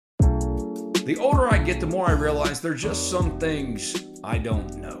The older I get, the more I realize there are just some things I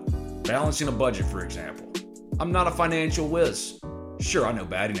don't know. Balancing a budget, for example. I'm not a financial whiz. Sure, I know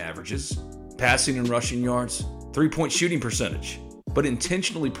batting averages, passing and rushing yards, three-point shooting percentage. But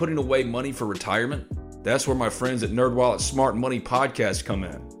intentionally putting away money for retirement? That's where my friends at NerdWallet's Smart Money Podcast come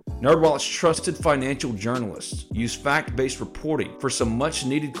in. NerdWallet's trusted financial journalists use fact-based reporting for some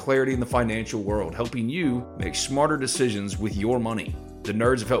much-needed clarity in the financial world, helping you make smarter decisions with your money. The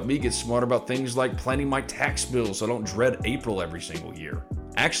nerds have helped me get smarter about things like planning my tax bill so I don't dread April every single year.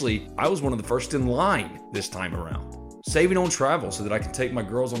 Actually, I was one of the first in line this time around. Saving on travel so that I can take my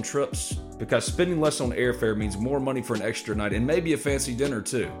girls on trips, because spending less on airfare means more money for an extra night and maybe a fancy dinner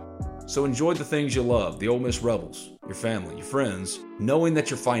too. So enjoy the things you love, the Ole Miss Rebels, your family, your friends, knowing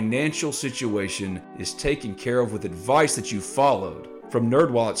that your financial situation is taken care of with advice that you followed from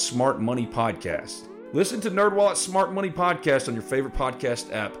NerdWallet's Smart Money Podcast. Listen to NerdWallet's Smart Money Podcast on your favorite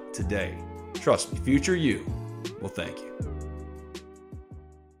podcast app today. Trust me, future you will thank you.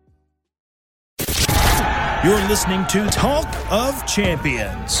 You're listening to Talk of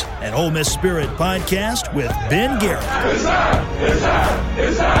Champions, an Ole Miss Spirit podcast with Ben Garrett. It's time! It's time!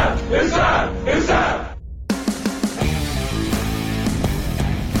 It's time! It's time! It's time!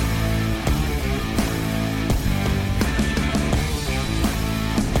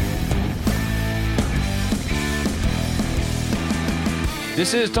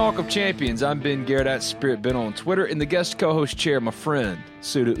 This is Talk of Champions. I'm Ben Garrett at Spirit Ben on Twitter. In the guest co-host chair, my friend,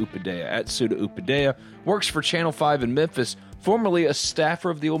 Suda Upadea at Suda Upadea. Works for Channel 5 in Memphis. Formerly a staffer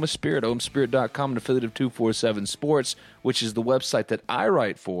of the Ole Miss Spirit, OleMissSpirit.com, an affiliate of 247 Sports, which is the website that I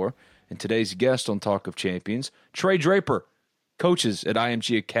write for. And today's guest on Talk of Champions, Trey Draper, coaches at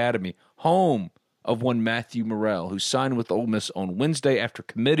IMG Academy, home of one Matthew Murrell, who signed with Ole Miss on Wednesday after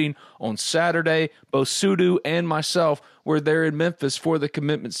committing on Saturday. Both Sudu and myself were there in Memphis for the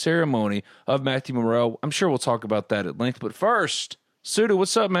commitment ceremony of Matthew Murrell. I'm sure we'll talk about that at length. But first, Sudu,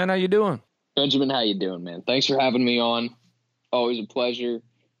 what's up, man? How you doing? Benjamin, how you doing, man? Thanks for having me on. Always a pleasure.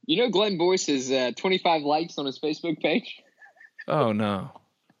 You know Glenn Boyce has 25 likes on his Facebook page? Oh, no.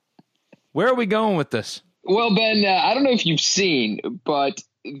 Where are we going with this? Well, Ben, I don't know if you've seen, but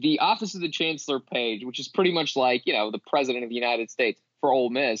the Office of the Chancellor page, which is pretty much like, you know, the President of the United States for Ole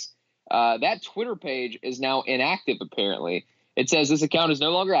Miss, that Twitter page is now inactive, apparently. It says this account is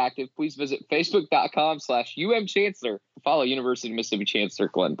no longer active. Please visit facebook.com/UMChancellor to follow University of Mississippi Chancellor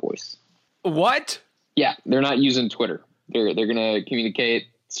Glenn Boyce. What? Yeah, they're not using Twitter. They're going to communicate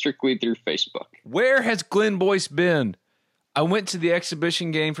strictly through Facebook. Where has Glenn Boyce been? I went to the exhibition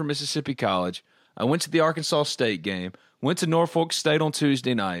game for Mississippi College. I went to the Arkansas State game. Went to Norfolk State on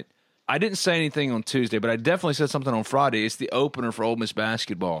Tuesday night. I didn't say anything on Tuesday, but I definitely said something on Friday. It's the opener for Ole Miss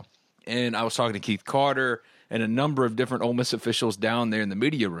basketball. And I was talking to Keith Carter and a number of different Ole Miss officials down there in the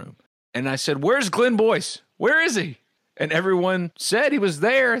media room. And I said, where's Glenn Boyce? Where is he? And everyone said he was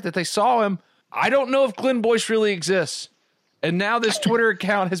there, that they saw him. I don't know if Glenn Boyce really exists. And now this Twitter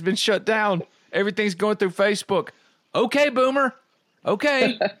account has been shut down. Everything's going through Facebook. Okay, Boomer.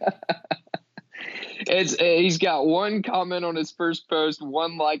 Okay. He's got one comment on his first post,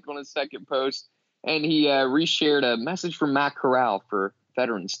 one like on his second post, and he reshared a message from Matt Corral for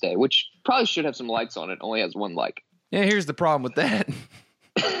Veterans Day, which probably should have some likes on it. Only has one like. Yeah, here's the problem with that.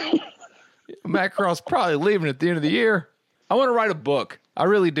 Matt Corral's probably leaving at the end of the year. I want to write a book. I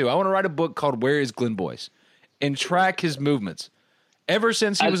really do. I want to write a book called Where is Glenn Boyce? And track his movements. Ever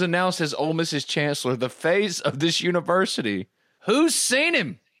since he was announced as Ole Miss's chancellor, the face of this university, who's seen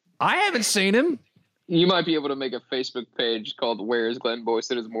him? I haven't seen him. You might be able to make a Facebook page called Where is Glenn Boyce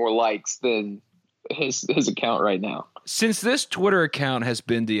that has more likes than his account right now. Since this Twitter account has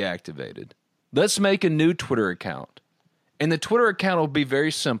been deactivated, let's make a new Twitter account. And the Twitter account will be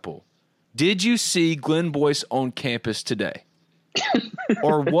very simple. Did you see Glenn Boyce on campus today?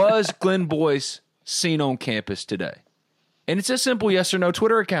 Or was Glenn Boyce seen on campus today? And it's a simple yes or no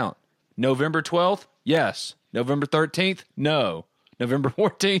Twitter account. November 12th? Yes. November 13th? No. November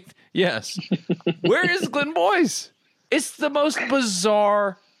 14th? Yes. Where is Glenn Boyce? It's the most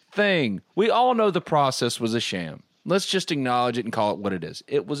bizarre thing. We all know the process was a sham. Let's just acknowledge it and call it what it is.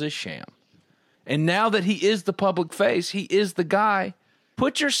 It was a sham. And now that he is the public face, he is the guy,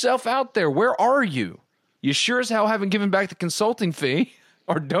 put yourself out there. Where are you? You sure as hell haven't given back the consulting fee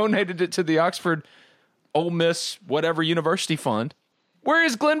or donated it to the Oxford Ole Miss whatever university fund. Where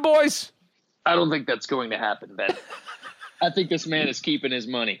is Glenn Boyce? I don't think that's going to happen, Ben. I think this man is keeping his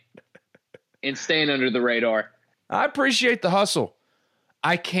money and staying under the radar. I appreciate the hustle.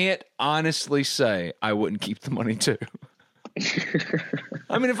 I can't honestly say I wouldn't keep the money too.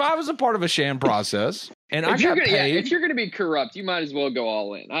 I mean, if I was a part of a sham process and I got paid. If you're going to be corrupt, you might as well go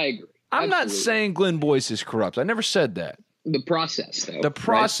all in. I agree. I'm not saying Glenn Boyce is corrupt. I never said that. The process, though. The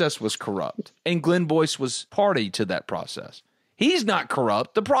process was corrupt, and Glenn Boyce was party to that process. He's not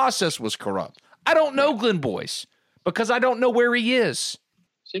corrupt. The process was corrupt. I don't know Glenn Boyce because I don't know where he is.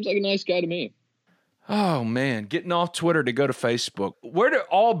 Seems like a nice guy to me. Oh, man. Getting off Twitter to go to Facebook. Where do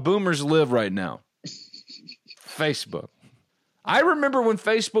all boomers live right now? Facebook. I remember when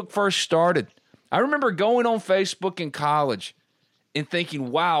Facebook first started. I remember going on Facebook in college and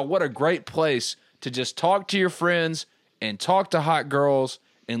thinking, wow, what a great place to just talk to your friends and talk to hot girls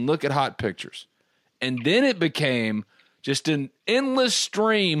and look at hot pictures. And then it became just an endless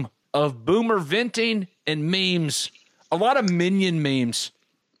stream of boomer venting and memes. A lot of minion memes.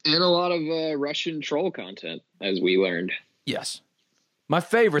 And a lot of Russian troll content, as we learned. Yes. My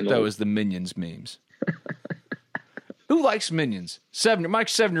favorite, though, is the Minions memes. Who likes Minions? My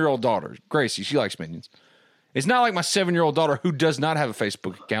 7-year-old daughter, Gracie, she likes Minions. It's not like my 7-year-old daughter who does not have a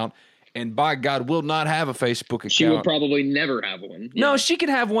Facebook account and, by God, will not have a Facebook account. She will probably never have one. No, she can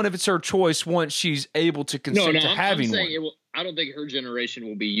have one if it's her choice once she's able to consent to having one. I don't think her generation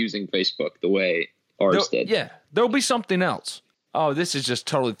will be using Facebook the way ours did. Yeah, there'll be something else. Oh, this is just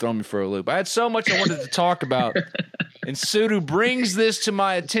totally throwing me for a loop. I had so much I wanted to talk about, and Sudu brings this to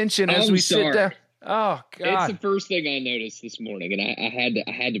my attention as we sit down. Oh, God. It's the first thing I noticed this morning, and I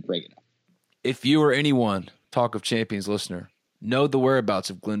had to bring it up. If you or anyone, Talk of Champions listener, know the whereabouts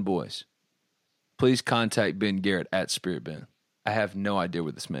of Glenn Boyce, please contact Ben Garrett at Spirit Ben. I have no idea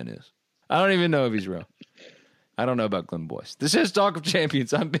where this man is. I don't even know if he's real. I don't know about Glenn Boyce. This is Talk of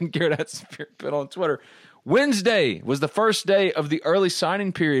Champions. I'm Ben Garrett at Spirit Ben on Twitter. Wednesday was the first day of the early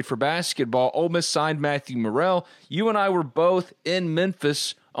signing period for basketball. Ole Miss signed Matthew Murrell. You and I were both in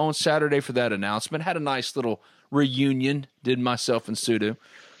Memphis on Saturday for that announcement. Had a nice little reunion, did myself and Sudu.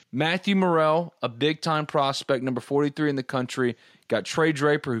 Matthew Murrell, a big-time prospect, number 43 in the country. Got Trey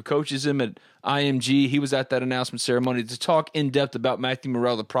Draper, who coaches him at IMG. He was at that announcement ceremony to talk in depth about Matthew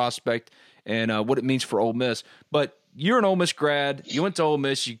Murrell, the prospect, and what it means for Ole Miss. But you're an Ole Miss grad. You went to Ole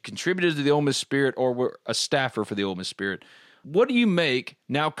Miss. You contributed to the Ole Miss Spirit or were a staffer for the Ole Miss Spirit. What do you make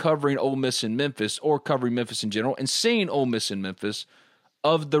now covering Ole Miss in Memphis or covering Memphis in general and seeing Ole Miss in Memphis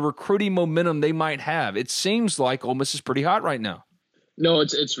of the recruiting momentum they might have? It seems like Ole Miss is pretty hot right now. No,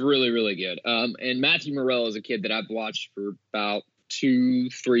 it's really, really good. And Matthew Murrell is a kid that I've watched for about 2-3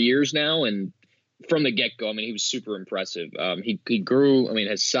 years now. And from the get-go, I mean, he was super impressive. He grew, I mean,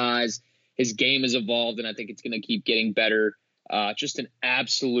 his size, his game has evolved, and I think it's going to keep getting better. Just an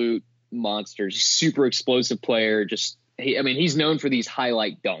absolute monster, super explosive player. He's known for these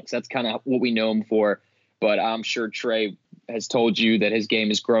highlight dunks. That's kind of what we know him for. But I'm sure Trey has told you that his game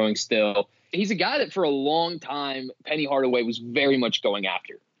is growing still. He's a guy that for a long time, Penny Hardaway was very much going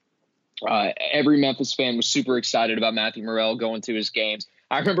after. Every Memphis fan was super excited about Matthew Murrell going to his games.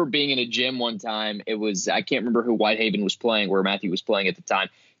 I remember being in a gym one time. I can't remember who Whitehaven was playing, where Matthew was playing at the time.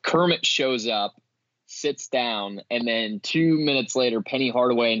 Kermit shows up, sits down, and then 2 minutes later, Penny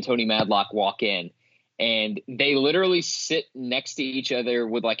Hardaway and Tony Madlock walk in. And they literally sit next to each other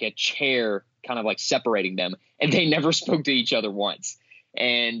with like a chair kind of like separating them. And they never spoke to each other once.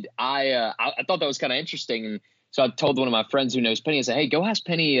 And I thought that was kind of interesting. And so I told one of my friends who knows Penny, I said, hey, go ask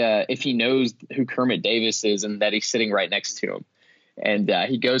Penny if he knows who Kermit Davis is and that he's sitting right next to him. And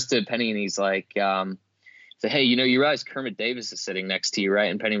he goes to Penny and he's like, hey, you realize Kermit Davis is sitting next to you,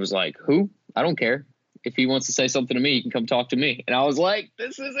 right? And Penny was like, who? I don't care. If he wants to say something to me, he can come talk to me. And I was like,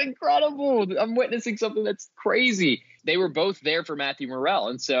 this is incredible. I'm witnessing something that's crazy. They were both there for Matthew Murrell.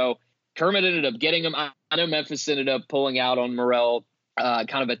 And so Kermit ended up getting him. I know Memphis ended up pulling out on Murrell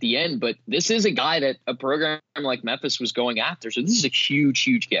kind of at the end, but this is a guy that a program like Memphis was going after. So this is a huge,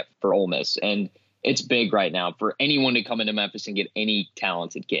 huge gift for Ole Miss. And it's big right now for anyone to come into Memphis and get any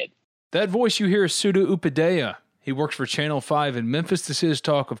talented kid. That voice you hear is Sudu Upadea. He works for Channel 5 in Memphis. This is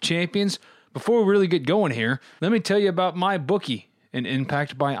Talk of Champions. Before we really get going here, let me tell you about MyBookie, an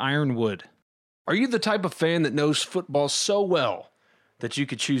Impact by Ironwood. Are you the type of fan that knows football so well that you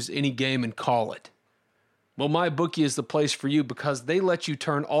could choose any game and call it? Well, MyBookie is the place for you because they let you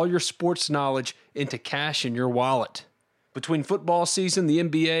turn all your sports knowledge into cash in your wallet. Between football season, the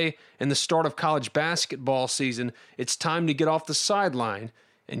NBA, and the start of college basketball season, it's time to get off the sideline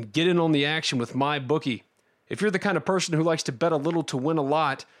and get in on the action with MyBookie. If you're the kind of person who likes to bet a little to win a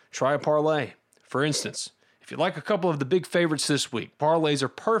lot, try a parlay. For instance, if you like a couple of the big favorites this week, parlays are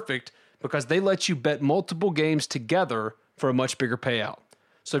perfect because they let you bet multiple games together for a much bigger payout.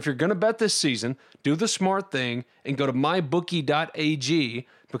 So if you're going to bet this season, do the smart thing and go to mybookie.ag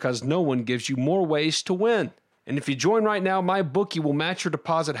because no one gives you more ways to win. And if you join right now, MyBookie will match your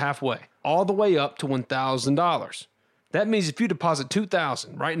deposit halfway, all the way up to $1,000. That means if you deposit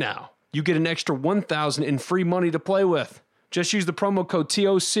 $2,000 right now, you get an extra $1,000 in free money to play with. Just use the promo code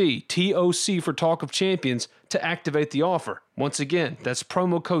TOC for Talk of Champions to activate the offer. Once again, that's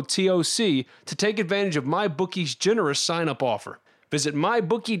promo code TOC to take advantage of MyBookie's generous sign-up offer. Visit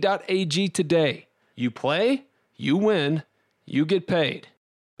mybookie.ag today. You play, you win, you get paid.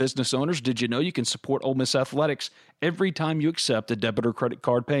 Business owners, did you know you can support Ole Miss Athletics every time you accept a debit or credit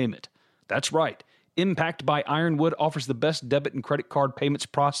card payment? That's right. Impact by Ironwood offers the best debit and credit card payments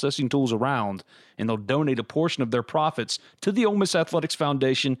processing tools around, and they'll donate a portion of their profits to the Ole Miss Athletics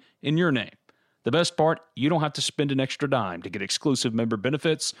Foundation in your name. The best part, you don't have to spend an extra dime to get exclusive member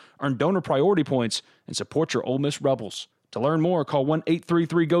benefits, earn donor priority points, and support your Ole Miss Rebels. To learn more, call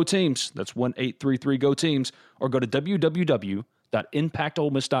 1-833-GO-TEAMS. That's 1-833-GO-TEAMS, or go to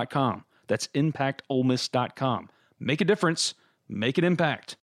www.impactolemiss.com. That's impactolemiss.com. Make a difference. Make an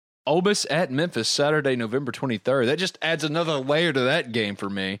impact. Ole Miss at Memphis, Saturday, November 23rd. That just adds another layer to that game for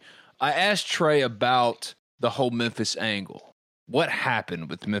me. I asked Trey about the whole Memphis angle. What happened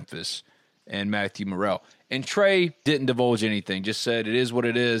with Memphis and Matthew Murrell? And Trey didn't divulge anything, just said it is what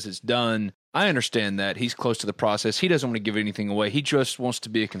it is, it's done. I understand that. He's close to the process. He doesn't want to give anything away. He just wants to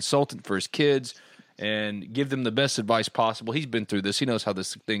be a consultant for his kids and give them the best advice possible. He's been through this. He knows how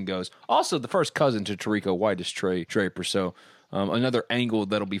this thing goes. Also, the first cousin to Tarico White is Trey Draper, so another angle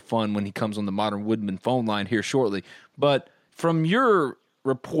that'll be fun when he comes on the Modern Woodman phone line here shortly. But from your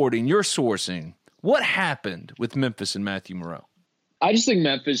reporting, your sourcing, what happened with Memphis and Matthew Murrell? I just think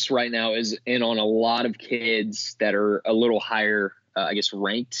Memphis right now is in on a lot of kids that are a little higher,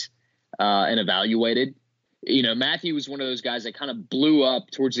 ranked and evaluated. You know, Matthew was one of those guys that kind of blew up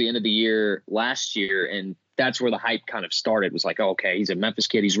towards the end of the year last year, and that's where the hype kind of started. It was like, oh, okay, he's a Memphis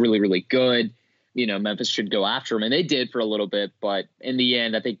kid. He's really, really good. You know, Memphis should go after him. And they did for a little bit. But in the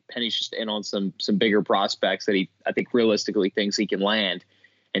end, I think Penny's just in on some bigger prospects that I think realistically thinks he can land.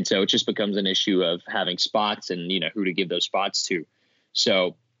 And so it just becomes an issue of having spots and, you know, who to give those spots to.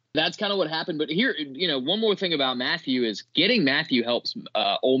 So that's kind of what happened. But here, you know, one more thing about Matthew is getting Matthew helps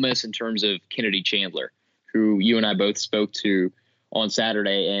Ole Miss in terms of Kennedy Chandler, who you and I both spoke to on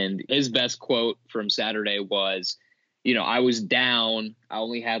Saturday. And his best quote from Saturday was, you know, I was down. I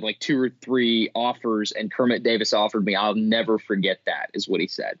only had like 2 or 3 offers and Kermit Davis offered me. I'll never forget that, is what he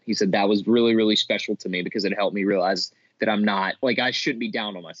said. He said that was really, really special to me because it helped me realize that I'm not like I shouldn't be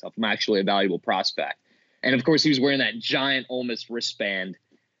down on myself. I'm actually a valuable prospect. And of course, he was wearing that giant Ole Miss wristband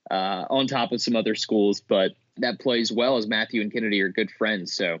on top of some other schools. But that plays well as Matthew and Kennedy are good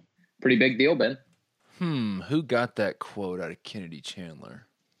friends. So pretty big deal, Ben. Who got that quote out of Kennedy Chandler?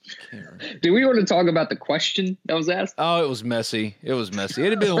 Do we want to talk about the question that was asked? Oh, it was messy. It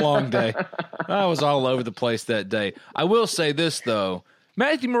had been a long day. I was all over the place that day. I will say this, though.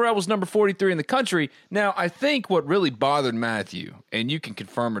 Matthew Murrell was number 43 in the country. Now, I think what really bothered Matthew, and you can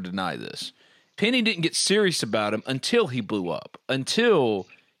confirm or deny this, Penny didn't get serious about him until he blew up, until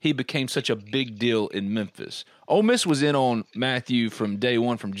he became such a big deal in Memphis. Ole Miss was in on Matthew from day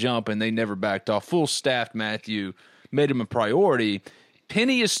one, from jump, and they never backed off. Full-staffed Matthew, made him a priority.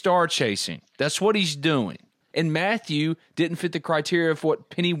 Penny is star chasing. That's what he's doing. And Matthew didn't fit the criteria of what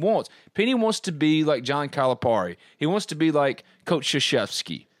Penny wants. Penny wants to be like John Calipari. He wants to be like Coach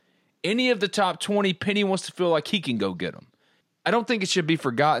Krzyzewski. Any of the top 20, Penny wants to feel like he can go get them. I don't think it should be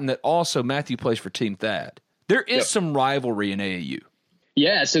forgotten that also Matthew plays for Team Thad. There is some rivalry in AAU.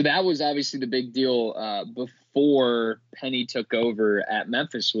 Yeah, so that was obviously the big deal before Penny took over at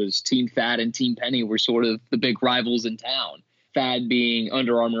Memphis. Was Team Thad and Team Penny were sort of the big rivals in town. Thad being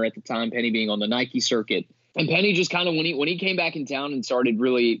Under Armour at the time, Penny being on the Nike circuit. And Penny just kind of, when he came back in town and started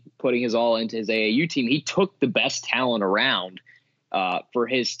really putting his all into his AAU team, he took the best talent around for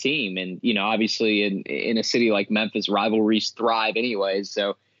his team. And, you know, obviously in a city like Memphis, rivalries thrive anyways.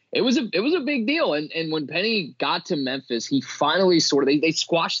 So it was a big deal. And when Penny got to Memphis, he finally they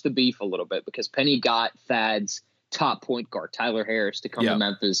squashed the beef a little bit because Penny got Thad's top point guard, Tyler Harris, to come to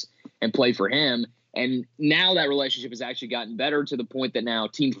Memphis and play for him. And now that relationship has actually gotten better to the point that now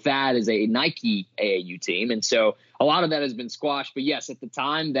Team Thad is a Nike AAU team. And so a lot of that has been squashed. But yes, at the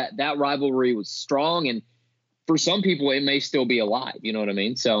time that rivalry was strong. And for some people, it may still be alive. You know what I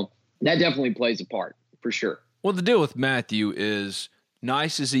mean? So that definitely plays a part for sure. Well, the deal with Matthew is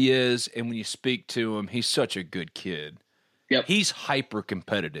nice as he is. And when you speak to him, he's such a good kid. Yep. He's hyper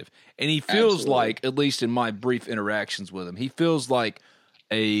competitive. And he feels like, at least in my brief interactions with him, he feels like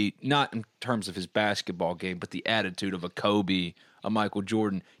not in terms of his basketball game, but the attitude of a Kobe, a Michael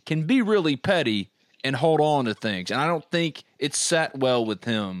Jordan, can be really petty and hold on to things. And I don't think it sat well with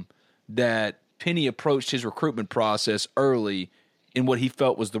him that Penny approached his recruitment process early in what he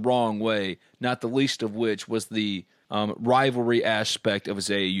felt was the wrong way, not the least of which was the rivalry aspect of his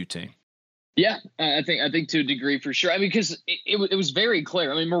AAU team. Yeah, I think to a degree for sure. I mean, because it was very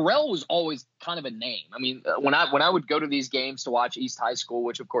clear. I mean, Murrell was always kind of a name. I mean, when I would go to these games to watch East High School,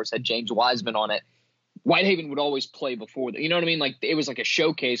 which of course had James Wiseman on it, Whitehaven would always play before that. You know what I mean? Like it was like a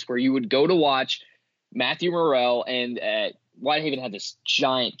showcase where you would go to watch Matthew Murrell, and Whitehaven had this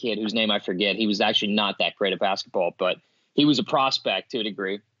giant kid whose name I forget. He was actually not that great at basketball, but he was a prospect to a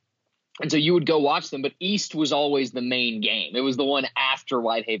degree. And so you would go watch them, but East was always the main game. It was the one after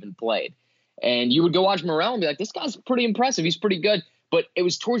Whitehaven played. And you would go watch Murrell and be like, this guy's pretty impressive. He's pretty good. But it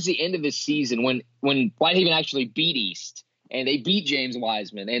was towards the end of the season when Whitehaven actually beat East and they beat James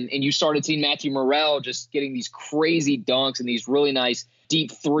Wiseman. And you started seeing Matthew Murrell just getting these crazy dunks and these really nice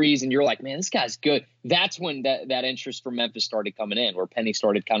deep threes. And you're like, man, this guy's good. That's when that interest from Memphis started coming in, where Penny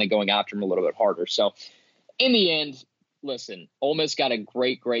started kind of going after him a little bit harder. So in the end, listen, Ole Miss got a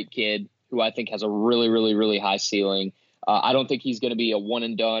great, great kid who I think has a really, really, really high ceiling. I don't think he's going to be a one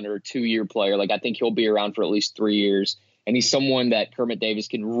and done or 2-year player. Like I think he'll be around for at least 3 years. And he's someone that Kermit Davis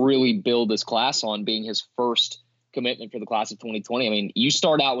can really build his class on, being his first commitment for the class of 2020. I mean, you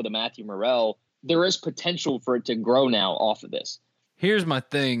start out with a Matthew Murrell. There is potential for it to grow now off of this. Here's my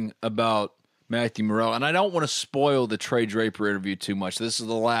thing about Matthew Murrell, and I don't want to spoil the Trey Draper interview too much. This is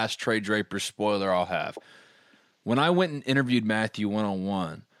the last Trey Draper spoiler I'll have. When I went and interviewed Matthew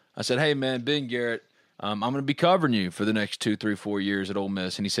one-on-one, I said, hey, man, Ben Garrett, I'm going to be covering you for the next 2, 3, 4 years at Ole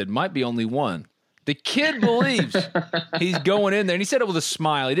Miss. And he said, might be only one. The kid believes he's going in there. And he said it with a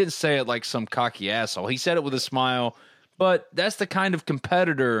smile. He didn't say it like some cocky asshole. He said it with a smile. But that's the kind of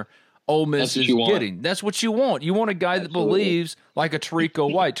competitor Ole Miss is getting. That's what you want. You want a guy that believes, like a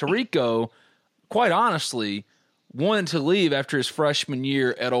Tarico White. Tarico, quite honestly, wanted to leave after his freshman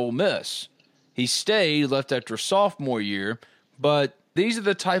year at Ole Miss. He stayed, left after sophomore year, but these are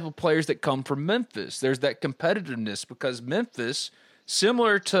the type of players that come from Memphis. There's that competitiveness because Memphis,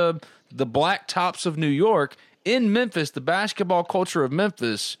 similar to the Black Tops of New York, in Memphis, the basketball culture of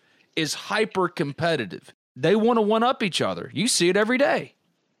Memphis is hyper-competitive. They want to one-up each other. You see it every day.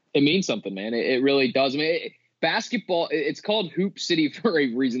 It means something, man. It really does. I mean, basketball, it's called Hoop City for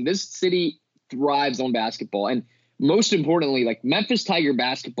a reason. This city thrives on basketball. And most importantly, like Memphis Tiger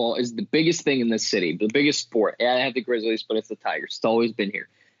basketball is the biggest thing in this city, the biggest sport. Yeah, I have the Grizzlies, but it's the Tigers. It's always been here.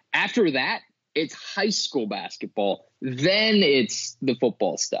 After that, it's high school basketball. Then it's the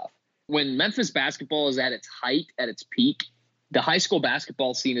football stuff. When Memphis basketball is at its height, at its peak, the high school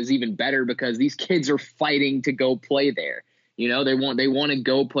basketball scene is even better because these kids are fighting to go play there. You know, they want to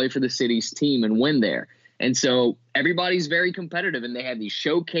go play for the city's team and win there. And so everybody's very competitive, and they have these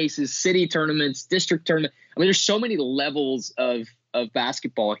showcases, city tournaments, district tournaments. I mean, there's so many levels of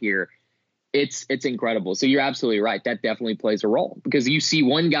basketball here. It's incredible. So you're absolutely right. That definitely plays a role because you see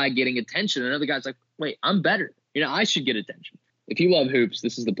one guy getting attention, and another guy's like, wait, I'm better. You know, I should get attention. If you love hoops,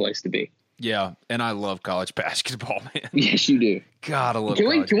 this is the place to be. Yeah, and I love college basketball, man. Yes, you do. God, I love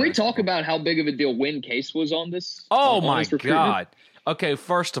Can we talk about how big of a deal Win Case was on this? Oh, my God. Okay,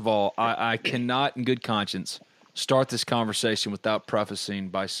 first of all, I cannot in good conscience start this conversation without prefacing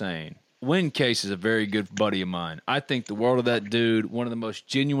by saying Win Case is a very good buddy of mine. I think the world of that dude, one of the most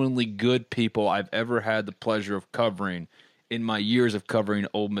genuinely good people I've ever had the pleasure of covering in my years of covering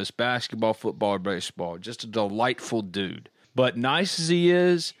Ole Miss basketball, football, or baseball. Just a delightful dude. But nice as he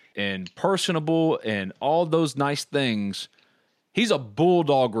is and personable and all those nice things, he's a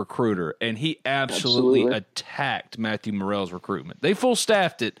bulldog recruiter, and he absolutely attacked Matthew Murrell's recruitment. They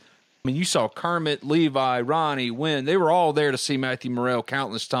full-staffed it. I mean, you saw Kermit, Levi, Ronnie, Wynn. They were all there to see Matthew Murrell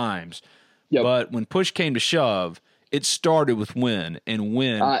countless times. Yep. But when push came to shove, it started with Wynn, and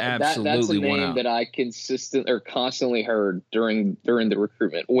Wynn absolutely won out. That's a name that I constantly heard during the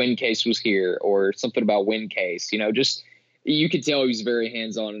recruitment. Win Case was here, or something about Win Case. You know, just you could tell he was very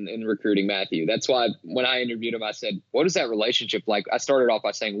hands-on in recruiting Matthew. That's why when I interviewed him, I said, what is that relationship like? I started off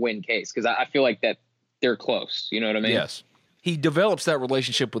by saying Win Case because I feel like that they're close. You know what I mean? Yes. He develops that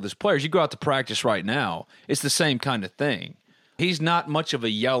relationship with his players. You go out to practice right now, it's the same kind of thing. He's not much of a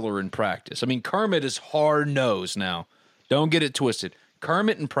yeller in practice. I mean, Kermit is hard-nosed now. Don't get it twisted.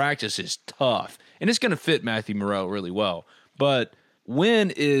 Kermit in practice is tough, and it's going to fit Matthew Murrell really well. But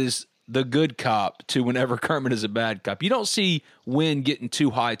Wynn is the good cop to whenever Kermit is a bad cop. You don't see Wynn getting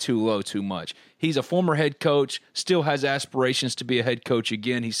too high, too low, too much. He's a former head coach, still has aspirations to be a head coach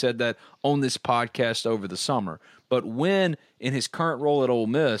again. He said that on this podcast over the summer. But Wynn, in his current role at Ole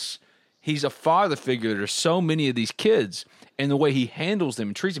Miss, he's a father figure to so many of these kids, and the way he handles them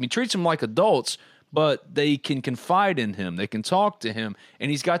and treats them. He treats them like adults, but they can confide in him. They can talk to him,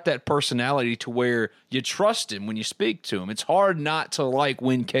 and he's got that personality to where you trust him when you speak to him. It's hard not to like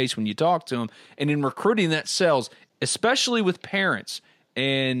Win Case when you talk to him, and in recruiting that sells, especially with parents.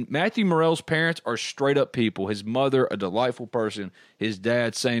 And Matthew Murrell's parents are straight up people. His mother, a delightful person. His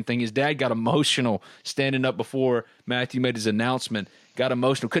dad, same thing. His dad got emotional standing up before Matthew made his announcement. Got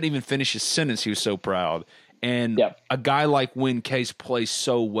emotional. Couldn't even finish his sentence. He was so proud. And a guy like Win Case plays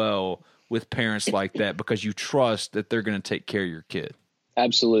so well with parents like that because you trust that they're going to take care of your kid.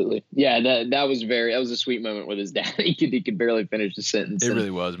 Absolutely. Yeah, that was a sweet moment with his dad. He could barely finish the sentence. It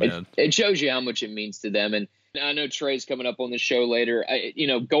really was, man. It shows you how much it means to them. And I know Trey's coming up on the show later.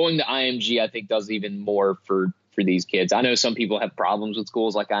 Going to IMG, I think, does even more for these kids. I know some people have problems with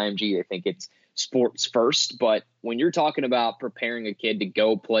schools like IMG. They think it's sports first. But when you're talking about preparing a kid to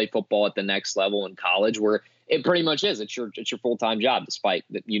go play football at the next level in college, where it pretty much is, it's your full-time job, despite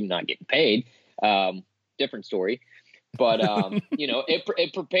that you're not getting paid. Different story. But,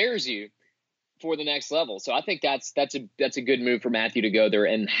 it prepares you for the next level. So I think that's a good move for Matthew to go there,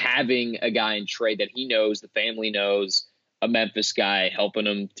 and having a guy in Trey that he knows, the family knows, a Memphis guy helping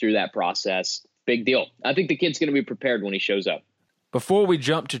him through that process. Big deal. I think the kid's going to be prepared when he shows up. Before we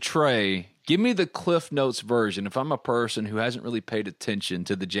jump to Trey, give me the Cliff Notes version if I'm a person who hasn't really paid attention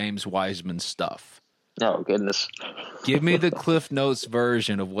to the James Wiseman stuff. Oh, goodness. Give me the Cliff Notes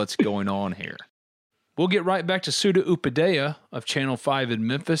version of what's going on here. We'll get right back to Suda Upadhyaya of Channel 5 in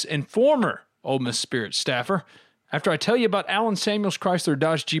Memphis and former Ole Miss Spirit staffer after I tell you about Allen Samuels Chrysler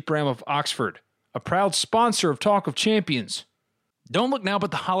Dodge Jeep Ram of Oxford, a proud sponsor of Talk of Champions. Don't look now,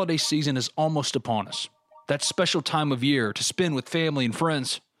 but the holiday season is almost upon us. That special time of year to spend with family and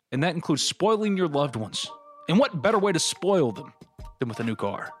friends, and that includes spoiling your loved ones. And what better way to spoil them than with a new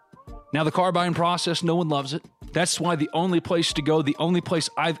car? Now, the car buying process, no one loves it. That's why the only place to go, the only place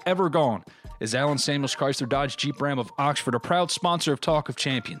I've ever gone, is Allen Samuels Chrysler Dodge Jeep Ram of Oxford, a proud sponsor of Talk of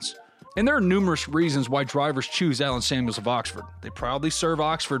Champions. And there are numerous reasons why drivers choose Allen Samuels of Oxford. They proudly serve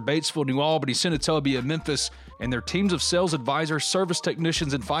Oxford, Batesville, New Albany, Senatobia, Memphis, and their teams of sales advisors, service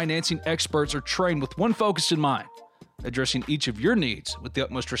technicians, and financing experts are trained with one focus in mind: addressing each of your needs with the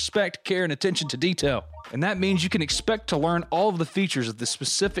utmost respect, care, and attention to detail. And that means you can expect to learn all of the features of the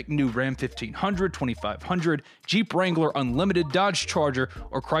specific new Ram 1500, 2500, Jeep Wrangler Unlimited, Dodge Charger,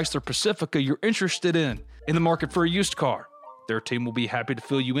 or Chrysler Pacifica you're interested in the market for a used car. Their team will be happy to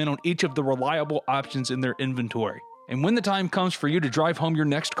fill you in on each of the reliable options in their inventory. And when the time comes for you to drive home your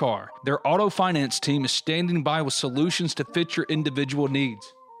next car, their auto finance team is standing by with solutions to fit your individual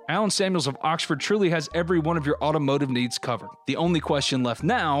needs. Allen Samuels of Oxford truly has every one of your automotive needs covered. The only question left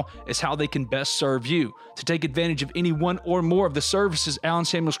now is how they can best serve you. To take advantage of any one or more of the services Allen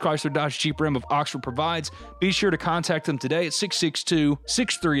Samuels Chrysler Dodge Jeep Ram of Oxford provides, be sure to contact them today at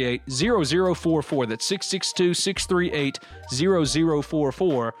 662-638-0044. That's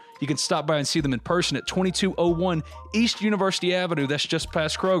 662-638-0044. You can stop by and see them in person at 2201 East University Avenue. That's just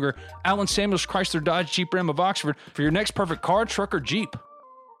past Kroger. Allen Samuels Chrysler Dodge Jeep Ram of Oxford for your next perfect car, truck, or Jeep.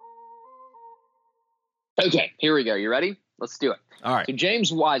 Okay, here we go. You ready? Let's do it. All right. So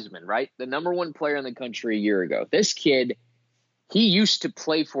James Wiseman, right? The number one player in the country a year ago. This kid, he used to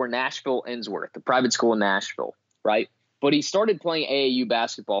play for Nashville Innsworth, the private school in Nashville, right? But he started playing AAU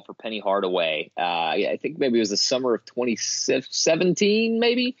basketball for Penny Hardaway. I think maybe it was the summer of 2017,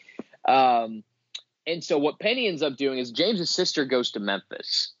 maybe. And so what Penny ends up doing is James's sister goes to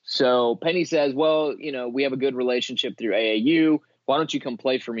Memphis. So Penny says, well, we have a good relationship through AAU. Why don't you come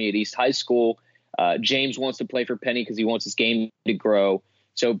play for me at East High School? James wants to play for Penny because he wants his game to grow.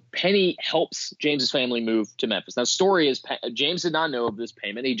 So Penny helps James's family move to Memphis. Now, the story is James did not know of this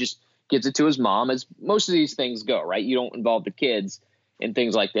payment. He just gives it to his mom, as most of these things go, right? You don't involve the kids in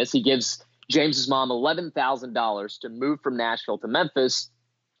things like this. He gives James's mom $11,000 to move from Nashville to Memphis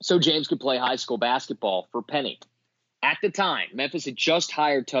so James could play high school basketball for Penny. At the time, Memphis had just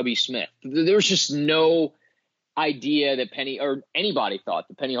hired Tubby Smith. There was just no idea that Penny or anybody thought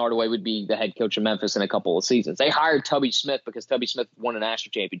that Penny Hardaway would be the head coach of Memphis in a couple of seasons. They hired Tubby Smith because Tubby Smith won a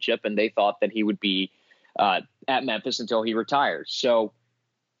national championship, and they thought that he would be at Memphis until he retires. So,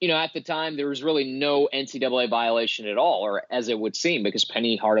 at the time, there was really no NCAA violation at all, or as it would seem, because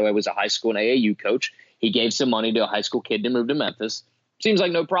Penny Hardaway was a high school and AAU coach. He gave some money to a high school kid to move to Memphis. Seems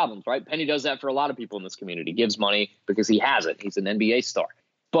like no problems, right? Penny does that for a lot of people in this community, gives money because he has it. He's an NBA star.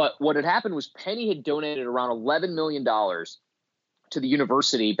 But what had happened was Penny had donated around $11 million to the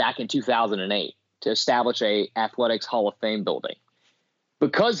university back in 2008 to establish a Athletics Hall of Fame building.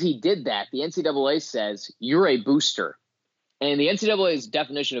 Because he did that, the NCAA says you're a booster. And the NCAA's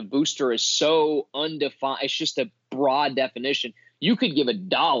definition of booster is so undefined. It's just a broad definition. You could give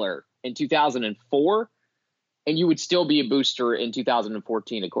 $1 in 2004, and you would still be a booster in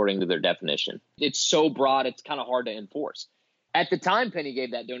 2014, according to their definition. It's so broad, it's kind of hard to enforce. At the time Penny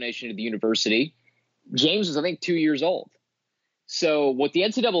gave that donation to the university, James was, I think, 2 years old. So what the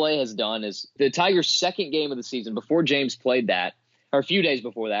NCAA has done is the Tigers' second game of the season, before James played that, or a few days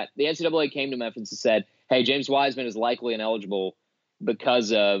before that, the NCAA came to Memphis and said, hey, James Wiseman is likely ineligible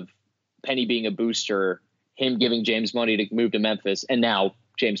because of Penny being a booster, him giving James money to move to Memphis, and now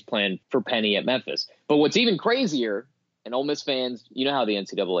James playing for Penny at Memphis. But what's even crazier, and Ole Miss fans, you know how the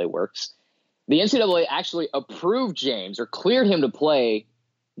NCAA works, the NCAA actually approved James or cleared him to play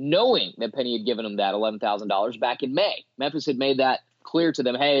knowing that Penny had given him that $11,000 back in May. Memphis had made that clear to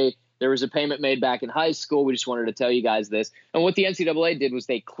them. Hey, there was a payment made back in high school. We just wanted to tell you guys this. And what the NCAA did was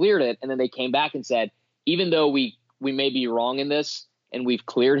they cleared it, and then they came back and said, even though we may be wrong in this and we've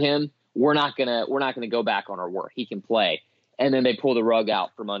cleared him, we're not gonna go back on our word. He can play. And then they pulled the rug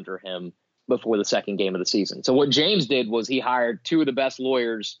out from under him before the second game of the season. So what James did was he hired two of the best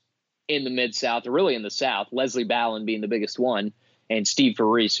lawyers in the Mid-South, or really in the South, Leslie Ballin being the biggest one, and Steve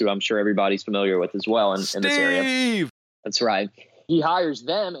Faris, who I'm sure everybody's familiar with as well in this area. That's right. He hires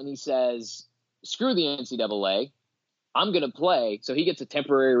them and he says, screw the NCAA. I'm going to play. So he gets a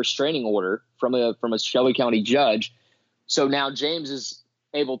temporary restraining order from a Shelby County judge. So now James is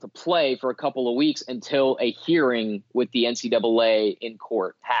able to play for a couple of weeks until a hearing with the NCAA in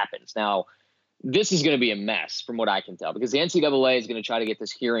court happens. Now, this is going to be a mess from what I can tell, because the NCAA is going to try to get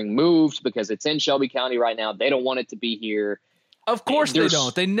this hearing moved because it's in Shelby County right now. They don't want it to be here. Of course they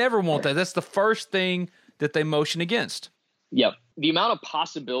don't. They never want that. That's the first thing that they motion against. Yep. The amount of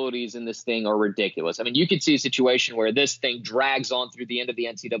possibilities in this thing are ridiculous. I mean, you could see a situation where this thing drags on through the end of the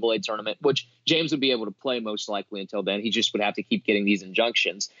NCAA tournament, which James would be able to play most likely until then. He just would have to keep getting these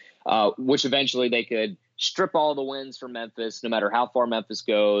injunctions, which eventually they could strip all the wins from Memphis, no matter how far Memphis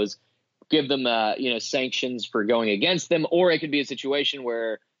goes, give them sanctions for going against them, or it could be a situation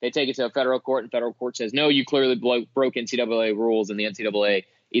where they take it to a federal court and federal court says, no, you clearly broke NCAA rules, and the NCAA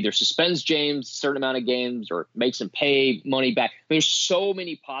either suspends James a certain amount of games or makes him pay money back. There's so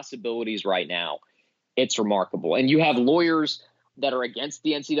many possibilities right now. It's remarkable. And you have lawyers that are against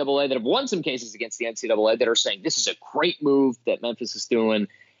the NCAA that have won some cases against the NCAA that are saying this is a great move that Memphis is doing.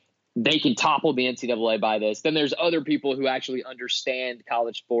 They can topple the NCAA by this. Then there's other people who actually understand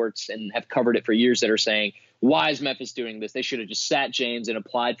college sports and have covered it for years that are saying, why is Memphis doing this? They should have just sat James and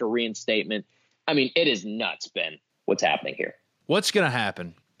applied for reinstatement. I mean, it is nuts, Ben, what's happening here. What's going to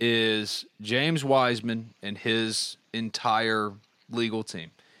happen is James Wiseman and his entire legal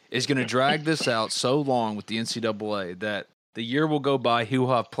team is going to drag this out so long with the NCAA that the year will go by, he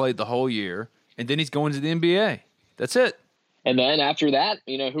will have played the whole year, and then he's going to the NBA. That's it. And then after that,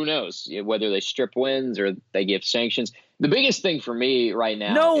 who knows whether they strip wins or they give sanctions. The biggest thing for me right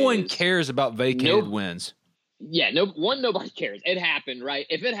now, no one cares about vacated wins. Yeah, nobody cares. It happened, right?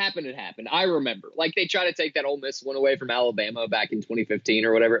 If it happened, it happened. I remember. Like, they tried to take that Ole Miss one away from Alabama back in 2015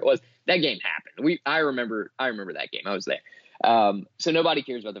 or whatever it was. That game happened. I remember that game. I was there. So nobody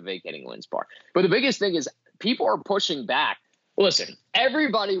cares about the vacating wins part. But the biggest thing is people are pushing back. Listen,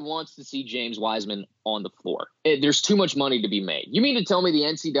 everybody wants to see James Wiseman on the floor. There's too much money to be made. You mean to tell me the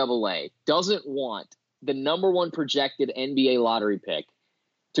NCAA doesn't want the number one projected NBA lottery pick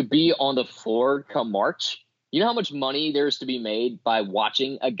to be on the floor come March? You know how much money there's to be made by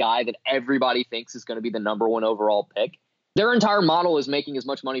watching a guy that everybody thinks is going to be the number one overall pick? Their entire model is making as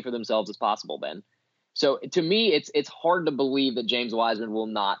much money for themselves as possible, Ben. So to me, it's hard to believe that James Wiseman will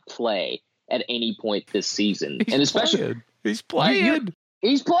not play at any point this season. He's playing.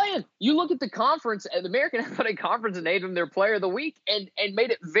 He's playing. You look at the conference, the American Athletic Conference named him their player of the week and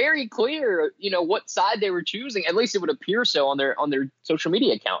made it very clear, what side they were choosing. At least it would appear so on their social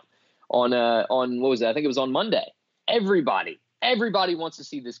media account on what was it? I think it was on Monday. Everybody wants to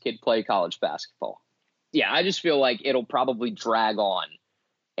see this kid play college basketball. Yeah, I just feel like it'll probably drag on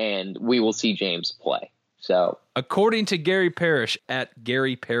and we will see James play. So, according to Gary Parrish at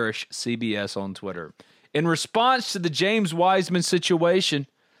Gary Parrish CBS on Twitter, in response to the James Wiseman situation,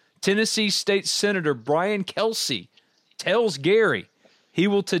 Tennessee State Senator Brian Kelsey tells Gary he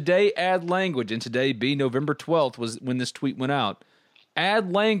will today add language, and today be November 12th was when this tweet went out,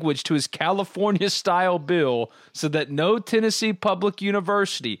 add language to his California-style bill so that no Tennessee public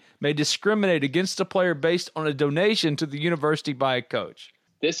university may discriminate against a player based on a donation to the university by a coach.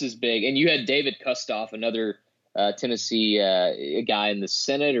 This is big. And you had David Kustoff, another Tennessee guy in the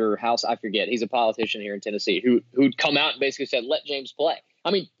Senate or House, I forget. He's a politician here in Tennessee who'd come out and basically said, let James play.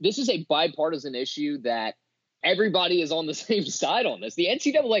 I mean, this is a bipartisan issue that everybody is on the same side on this. The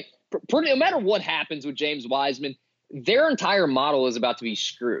NCAA, no matter what happens with James Wiseman, their entire model is about to be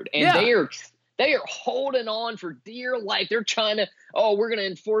screwed. And they are holding on for dear life. They're trying to, we're going to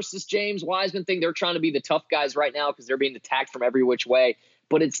enforce this James Wiseman thing. They're trying to be the tough guys right now because they're being attacked from every which way.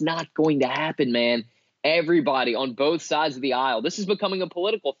 But it's not going to happen, man. everybody on both sides of the aisle, this is becoming a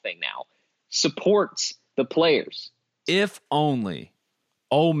political thing now, supports the players. If only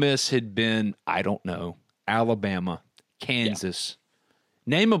Ole Miss had been, I don't know, Alabama, Kansas.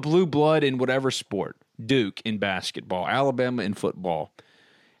 Yeah. Name a blue blood in whatever sport. Duke in basketball, Alabama in football.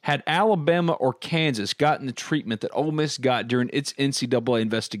 Had Alabama or Kansas gotten the treatment that Ole Miss got during its NCAA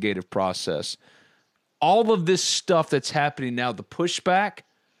investigative process, all of this stuff that's happening now, the pushback,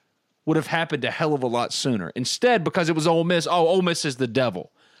 would have happened a hell of a lot sooner. Instead, because it was Ole Miss, Ole Miss is the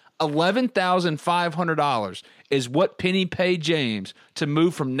devil. $11,500 is what Penny paid James to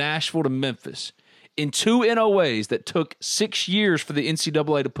move from Nashville to Memphis in 2 NOAs that took 6 years for the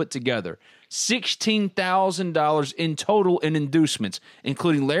NCAA to put together. $16,000 in total in inducements,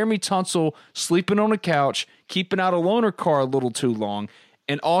 including Laramie Tunsil sleeping on a couch, keeping out a loaner car a little too long,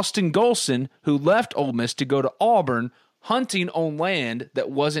 and Austin Golson, who left Ole Miss to go to Auburn, hunting on land that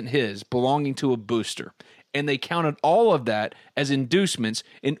wasn't his, belonging to a booster. And they counted all of that as inducements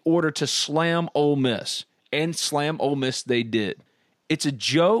in order to slam Ole Miss. And slam Ole Miss they did. It's a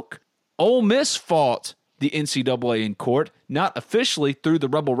joke. Ole Miss fought the NCAA in court, not officially through the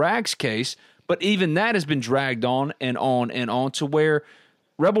Rebel Rags case, but even that has been dragged on and on and on to where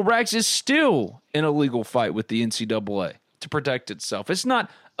Rebel Rags is still in a legal fight with the NCAA to protect itself. It's not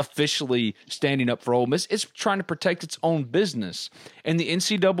officially standing up for Ole Miss. It's trying to protect its own business. And the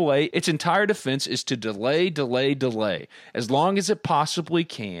NCAA, its entire defense is to delay as long as it possibly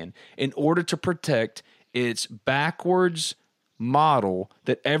can in order to protect its backwards model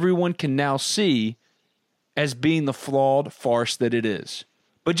that everyone can now see as being the flawed farce that it is.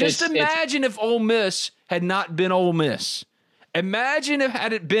 But just imagine if Ole Miss had not been Ole Miss. Imagine if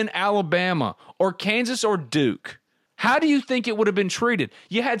had it been Alabama or Kansas or Duke. How do you think it would have been treated?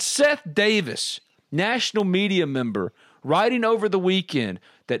 You had Seth Davis, national media member, writing over the weekend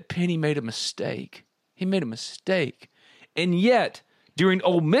that Penny made a mistake. He made a mistake. And yet, during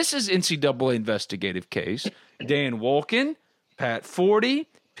Ole Miss's NCAA investigative case, Dan Wolken, Pat Forty,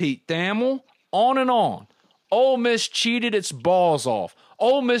 Pete Thamel, on and on. Ole Miss cheated its balls off.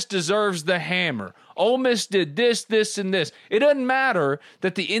 Ole Miss deserves the hammer. Ole Miss did this, this, and this. It doesn't matter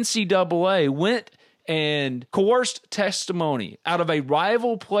that the NCAA went and coerced testimony out of a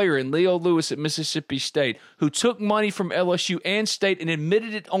rival player in Leo Lewis at Mississippi State who took money from LSU and State and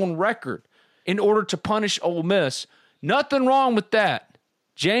admitted it on record in order to punish Ole Miss. Nothing wrong with that.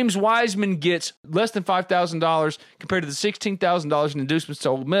 James Wiseman gets less than $5,000 compared to the $16,000 in inducements to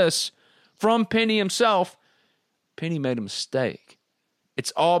Ole Miss from Penny himself. Penny made a mistake.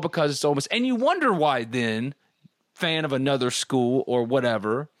 It's all because it's Ole Miss. And you wonder why then, fan of another school or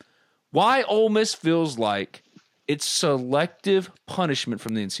whatever, why Ole Miss feels like it's selective punishment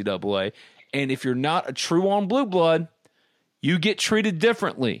from the NCAA, and if you're not a true-on blue blood, you get treated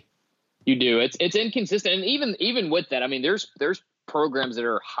differently. You do. It's inconsistent, and even with that, I mean, there's programs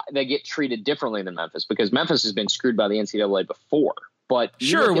that get treated differently than Memphis because Memphis has been screwed by the NCAA before. But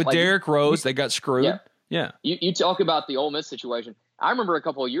sure, with Derrick Rose, they got screwed. Yeah. You talk about the Ole Miss situation. I remember a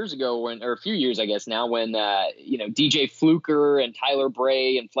couple of years ago or a few years, I guess now, when DJ Fluker and Tyler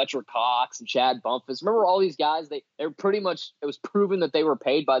Bray and Fletcher Cox and Chad Bumpus. Remember all these guys? They were pretty much, it was proven that they were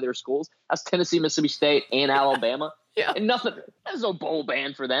paid by their schools. That's Tennessee, Mississippi State, and Alabama. Yeah, and nothing. There's no bowl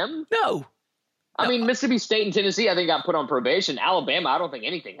ban for them. No. I mean, Mississippi State and Tennessee, I think, got put on probation. Alabama, I don't think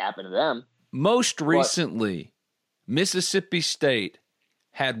anything happened to them. Most recently, Mississippi State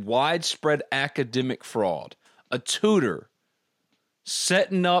had widespread academic fraud. A tutor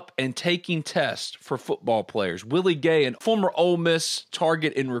setting up and taking tests for football players. Willie Gay, a former Ole Miss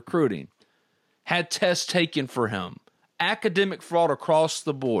target in recruiting, had tests taken for him. Academic fraud across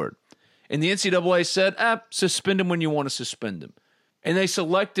the board. And the NCAA said, suspend him when you want to suspend him. And they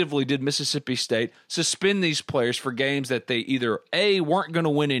selectively did Mississippi State suspend these players for games that they either A, weren't going to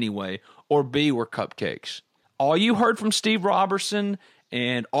win anyway, or B, were cupcakes. All you heard from Steve Robertson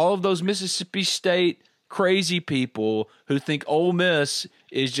and all of those Mississippi State crazy people who think Ole Miss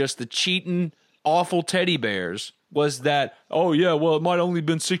is just the cheating, awful teddy bears was that, it might only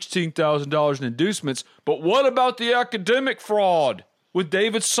been $16,000 in inducements, but what about the academic fraud with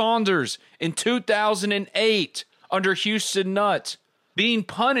David Saunders in 2008 under Houston Nutt being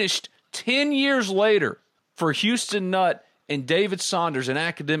punished 10 years later for Houston Nutt and David Saunders and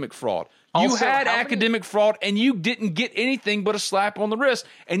academic fraud? You had academic fraud, and you didn't get anything but a slap on the wrist.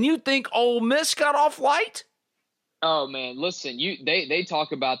 And you think Ole Miss got off light? Oh, man, listen, they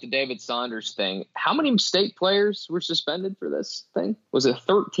talk about the David Saunders thing. How many state players were suspended for this thing? Was it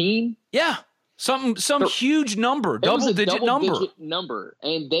 13? Yeah, some huge number, double-digit number.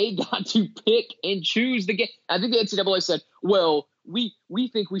 And they got to pick and choose the game. I think the NCAA said, well, we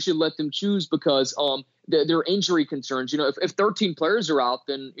think we should let them choose because there are injury concerns. If 13 players are out,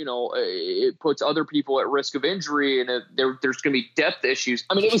 then it puts other people at risk of injury, and there's going to be depth issues.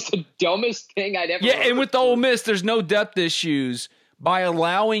 I mean, it was the dumbest thing I'd ever. Yeah, and with Ole Miss, there's no depth issues by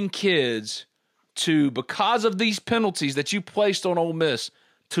allowing kids to, because of these penalties that you placed on Ole Miss,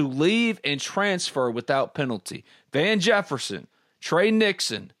 to leave and transfer without penalty. Van Jefferson, Trey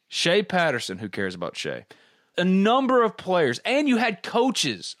Nixon, Shea Patterson, who cares about Shea? A number of players, and you had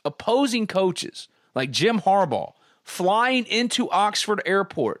coaches, opposing coaches, like Jim Harbaugh, flying into Oxford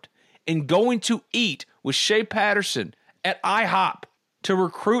Airport and going to eat with Shea Patterson at IHOP to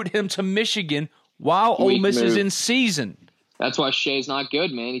recruit him to Michigan while Ole Miss is in season. That's why Shea's not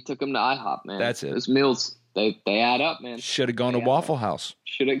good, man. He took him to IHOP, man. That's it. Those meals, they add up, man. Should have gone to Waffle House.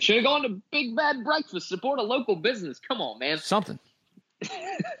 Should have gone to Big Bad Breakfast. Support a local business. Come on, man. Something.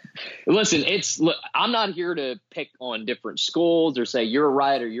 Listen, I'm not here to pick on different schools or say you're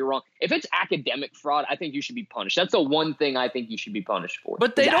right or you're wrong. If it's academic fraud, I think you should be punished. That's the one thing I think you should be punished for.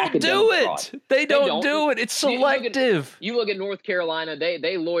 But they don't do it. Fraud. They don't do it. It's selective. You look at North Carolina, they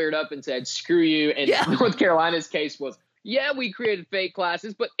lawyered up and said, screw you. And North Carolina's case was, we created fake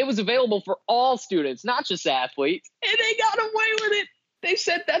classes, but it was available for all students, not just athletes. And they got away with it. They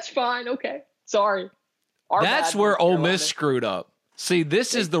said, that's fine. Okay. Sorry. That's where Ole Miss screwed up. See,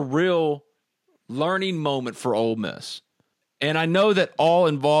 this is the real learning moment for Ole Miss. And I know that all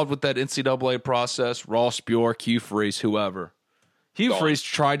involved with that NCAA process, Ross Bjork, Hugh Freeze, whoever. Hugh Freeze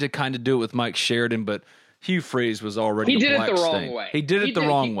tried to kind of do it with Mike Sheridan, but Hugh Freeze was already He did it the wrong way. He did it the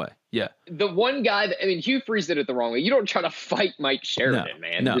wrong way. Yeah. The one guy Hugh Freeze did it the wrong way. You don't try to fight Mike Sheridan,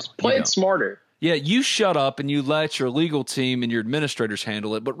 man. No, just play it smarter. Yeah, you shut up and you let your legal team and your administrators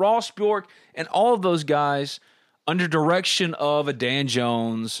handle it. But Ross Bjork and all of those guys, under direction of a Dan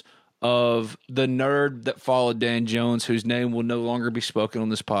Jones, of the nerd that followed Dan Jones, whose name will no longer be spoken on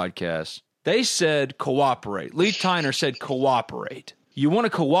this podcast, they said cooperate. Lee Tyner said cooperate. You want to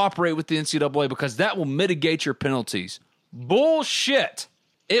cooperate with the NCAA because that will mitigate your penalties. Bullshit.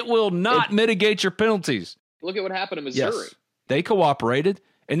 It will not mitigate your penalties. Look at what happened to Missouri. Yes, they cooperated,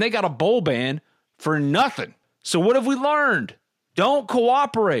 and they got a bowl ban for nothing. So what have we learned? Don't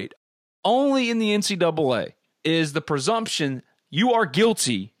cooperate. Only in the NCAA is the presumption you are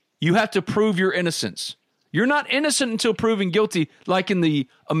guilty. You have to prove your innocence. You're not innocent until proven guilty, like in the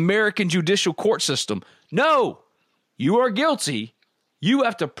American judicial court system. No, you are guilty. You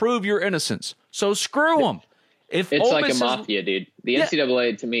have to prove your innocence. So screw them. It's like a mafia, dude. The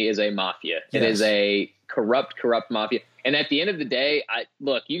NCAA to me is a mafia. It is a corrupt mafia. And at the end of the day,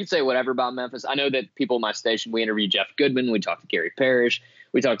 look, you can say whatever about Memphis. I know that people in my station, we interviewed Jeff Goodman, we talked to Gary Parrish,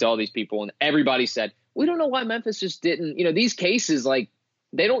 we talked to all these people, and everybody said, we don't know why Memphis just didn't, these cases, like,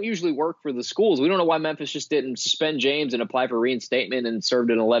 they don't usually work for the schools. We don't know why Memphis just didn't suspend James and apply for reinstatement and served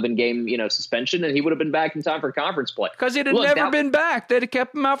an 11-game, suspension, and he would have been back in time for conference play. Because he'd have never been back. They'd have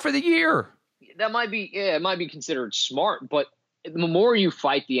kept him out for the year. That might be, it might be considered smart, but the more you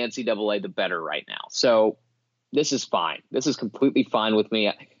fight the NCAA, the better right now. So this is fine. This is completely fine with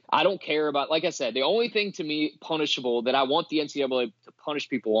me. I don't care about, like I said, the only thing to me punishable that I want the NCAA to punish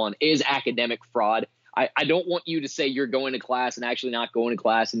people on is academic fraud. I don't want you to say you're going to class and actually not going to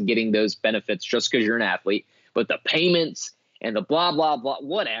class and getting those benefits just because you're an athlete. But the payments and the blah, blah, blah,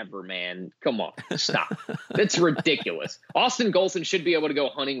 whatever, man. Come on. Stop. That's ridiculous. Austin Golson should be able to go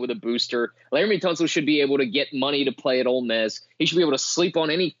hunting with a booster. Laramie Tunsil should be able to get money to play at Ole Miss. He should be able to sleep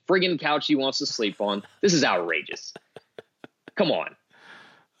on any friggin' couch he wants to sleep on. This is outrageous. Come on.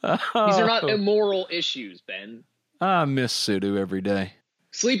 These are not immoral issues, Ben. I miss Sudu every day.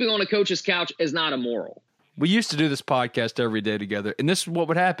 Sleeping on a coach's couch is not immoral. We used to do this podcast every day together, and this is what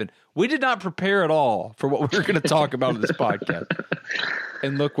would happen. We did not prepare at all for what we were going to talk about in this podcast.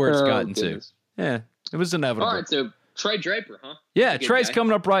 And look where it's gotten to. Yeah, it was inevitable. All right, so Trey Draper, huh? Yeah, Trey's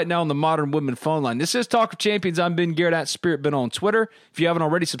coming up right now on the Modern Women phone line. This is Talk of Champions. I'm Ben Garrett at Spirit Ben on Twitter. If you haven't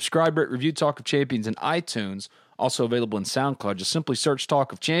already, subscribe, rate, review Talk of Champions in iTunes. Also available in SoundCloud. Just simply search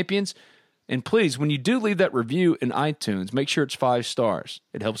Talk of Champions. And please, when you do leave that review in iTunes, make sure it's 5 stars.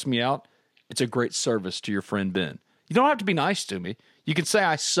 It helps me out. It's a great service to your friend Ben. You don't have to be nice to me. You can say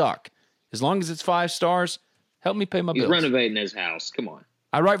I suck. As long as it's 5 stars, help me pay my bills. He's renovating his house. Come on.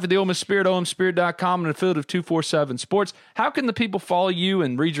 I write for the Ole Miss Spirit, omspirit.com, an affiliate of 247 Sports. How can the people follow you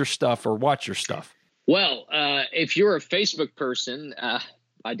and read your stuff or watch your stuff? Well, if you're a Facebook person,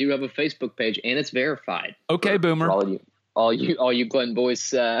 I do have a Facebook page, and it's verified. Okay, Boomer. For all you Glenn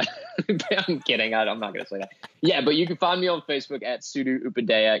boys. I'm kidding. I'm not going to say that. Yeah, but you can find me on Facebook at Sudu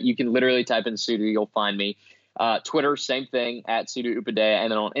Upadea. You can literally type in Sudu. You'll find me. Twitter, same thing, at Sudu Upadea. And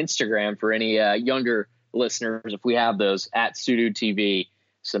then on Instagram, for any younger listeners, if we have those, at Sudo TV,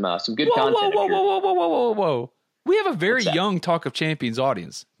 some good content. Whoa. We have a very young Talk of Champions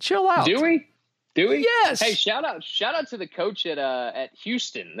audience. Chill out. Do we? Yes. Hey, shout out to the coach at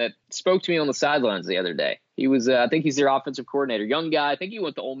Houston that spoke to me on the sidelines the other day. He was, I think he's their offensive coordinator, young guy. I think he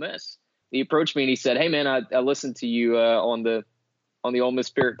went to Ole Miss. He approached me and he said, "Hey man, I listened to you on the Ole Miss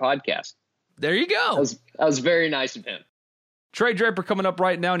Spirit podcast." There you go. That was very nice of him. Trey Draper coming up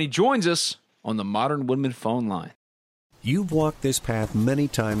right now, and he joins us on the Modern Woodman phone line. You've walked this path many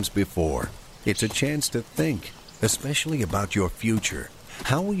times before. It's a chance to think, especially about your future.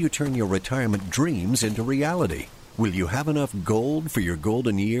 How will you turn your retirement dreams into reality? Will you have enough gold for your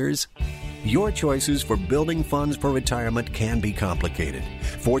golden years? Your choices for building funds for retirement can be complicated.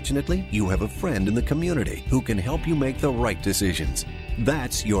 Fortunately, you have a friend in the community who can help you make the right decisions.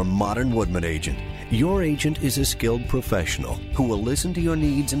 That's your Modern Woodman agent. Your agent is a skilled professional who will listen to your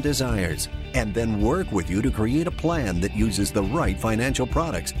needs and desires and then work with you to create a plan that uses the right financial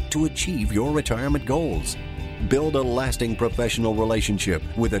products to achieve your retirement goals. Build a lasting professional relationship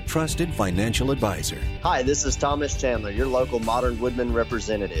with a trusted financial advisor. Hi, this is Thomas Chandler, your local Modern Woodman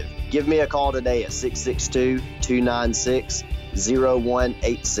representative. Give me a call today at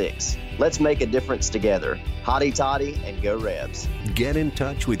 662-296-0186. Let's make a difference together. Hotty toddy and go Rebs. Get in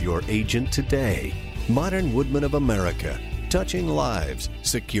touch with your agent today. Modern Woodman of America. Touching lives,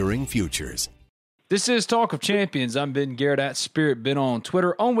 securing futures. This is Talk of Champions. I'm Ben Garrett at Spirit Ben on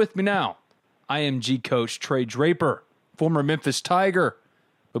Twitter. On with me now, IMG coach Trey Draper, former Memphis Tiger,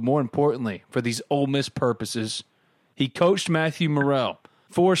 but more importantly, for these Ole Miss purposes, he coached Matthew Murrell,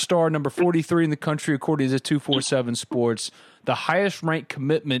 4-star, number 43 in the country according to 247 Sports, the highest-ranked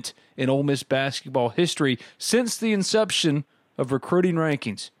commitment in Ole Miss basketball history since the inception of recruiting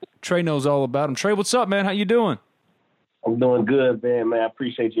rankings. Trey knows all about him. Trey, what's up, man? How you doing? I'm doing good, man. I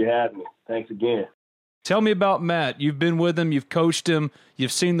appreciate you having me. Thanks again. Tell me about Matt. You've been with him. You've coached him.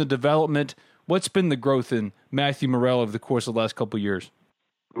 You've seen the development. What's been the growth in Matthew Murrell over the course of the last couple of years?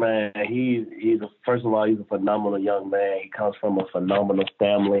 Man, first of all, he's a phenomenal young man. He comes from a phenomenal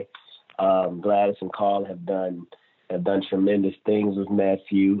family. Gladys and Carl have done tremendous things with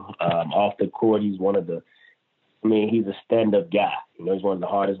Matthew. Off the court, he's he's a stand-up guy. He's one of the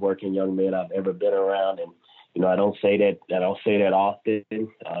hardest working young men I've ever been around, and I don't say that often.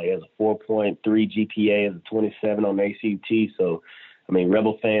 He has a 4.3 GPA, has a 27 on ACT. So,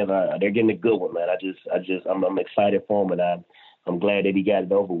 Rebel fans they're getting a good one, man. I'm excited for him, and I'm glad that he got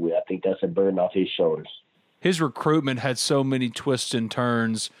it over with. I think that's a burden off his shoulders. His recruitment had so many twists and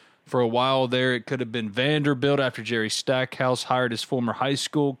turns. For a while there, it could have been Vanderbilt after Jerry Stackhouse hired his former high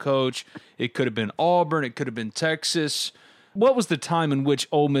school coach. It could have been Auburn. It could have been Texas. What was the time in which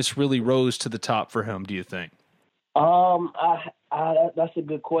Ole Miss really rose to the top for him, do you think? That's a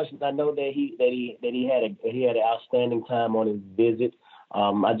good question. I know that he had an outstanding time on his visit.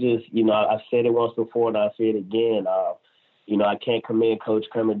 I've said it once before and I'll say it again. I can't commend Coach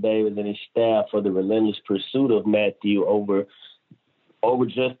Kermit Davis and his staff for the relentless pursuit of Matthew over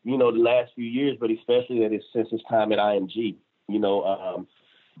just, the last few years, but especially since his time at IMG.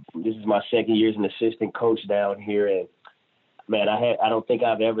 This is my second year as an assistant coach down here, and man, I don't think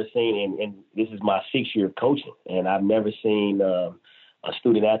I've ever seen, and this is my 6th year of coaching, and I've never seen a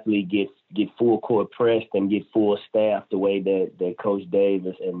student athlete get full court pressed and get full staff the way that Coach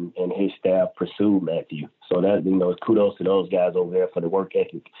Davis and his staff pursued Matthew. So that, kudos to those guys over there for the work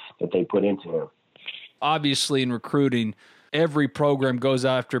ethic that they put into him. Obviously, in recruiting, every program goes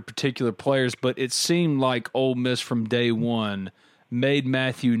after particular players, but it seemed like Ole Miss from day one made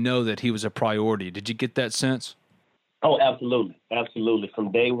Matthew know that he was a priority. Did you get that sense? Oh, absolutely. Absolutely.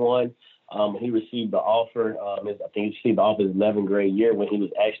 From day one, he received the offer. I think he received the offer his 11th grade year when he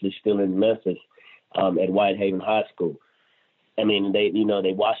was actually still in Memphis at Whitehaven High School.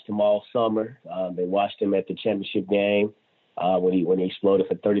 They watched him all summer. They watched him at the championship game when he exploded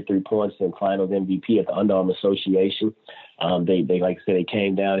for 33 points and finals MVP at the Under Armour Association. They like I said, they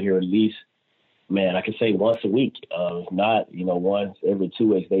came down here at least, man, I can say once a week, not once every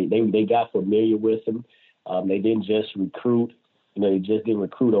 2 weeks. They got familiar with him. They didn't just recruit, they just didn't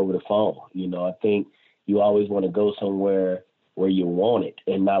recruit over the phone. I think you always want to go somewhere where you want it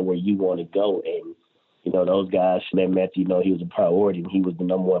and not where you want to go. And, those guys let Matthew know he was a priority, and he was the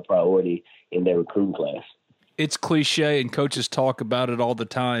number one priority in their recruiting class. It's cliche, and coaches talk about it all the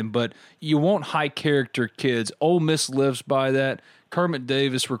time, but you want high-character kids. Ole Miss lives by that. Kermit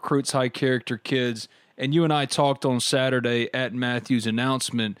Davis recruits high-character kids, and you and I talked on Saturday at Matthew's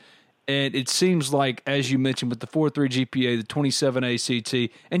announcement, and it seems like, as you mentioned, with the 4.3 GPA, the 27 ACT,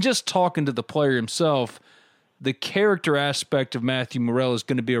 and just talking to the player himself, the character aspect of Matthew Murrell is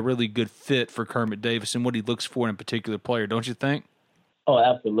going to be a really good fit for Kermit Davis and what he looks for in a particular player, don't you think? Oh,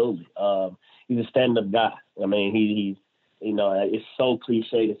 absolutely. He's a stand-up guy. I mean, he's it's so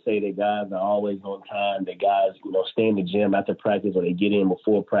cliche to say that guys are always on time, that guys, stay in the gym after practice or they get in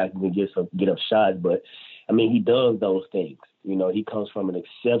before practice and get up shots. But, I mean, he does those things. He comes from an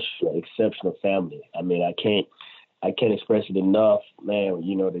exceptional family. I mean, I can't express it enough, man,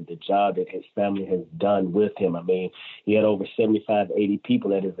 the job that his family has done with him. I mean, he had over 75, 80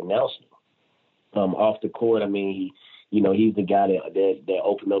 people at his announcement. Off the court, I mean, he's the guy that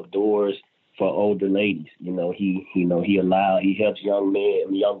opened up doors for older ladies. He helps young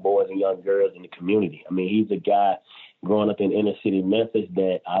men, young boys and young girls in the community. I mean, he's a guy growing up in inner city Memphis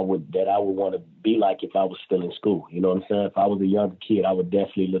that I would want to be like if I was still in school. You know what I'm saying? If I was a younger kid, I would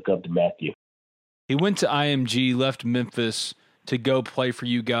definitely look up to Matthew. He went to IMG, left Memphis to go play for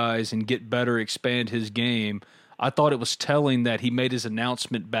you guys and get better, expand his game. I thought it was telling that he made his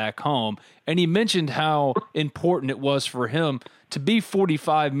announcement back home, and he mentioned how important it was for him to be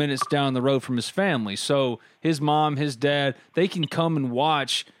 45 minutes down the road from his family. So his mom, his dad, they can come and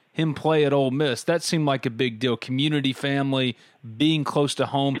watch him play at Ole Miss. That seemed like a big deal. Community, family, being close to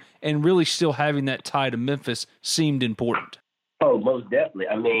home, and really still having that tie to Memphis seemed important. Oh, most definitely.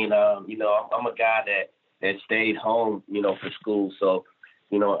 I mean, I'm a guy that stayed home, for school. So,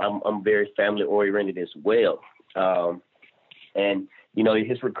 I'm very family oriented as well. And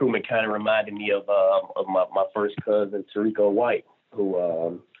his recruitment kind of reminded me of my first cousin, Tarico White,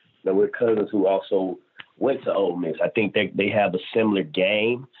 who we're cousins who also went to Ole Miss. I think they have a similar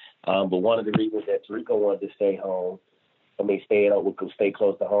game. But one of the reasons that Tarico wanted to stay home, stay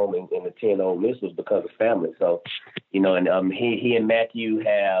close to home and attend Ole Miss was because of family. So, he and Matthew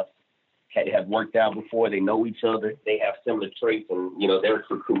have worked out before. They know each other. They have similar traits, and their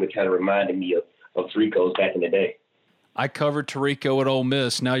recruitment kind of reminded me of Tarico's back in the day. I covered Tarico at Ole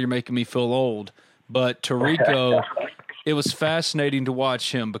Miss. Now you're making me feel old. But Tarico, it was fascinating to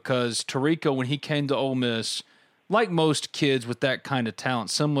watch him because Tarico, when he came to Ole Miss, like most kids with that kind of talent,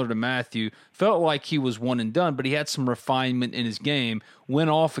 similar to Matthew, felt like he was one and done, but he had some refinement in his game, went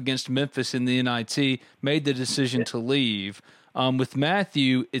off against Memphis in the NIT, made the decision to leave. With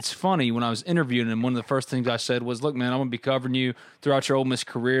Matthew, it's funny, when I was interviewing him, one of the first things I said was, look, man, I'm going to be covering you throughout your Ole Miss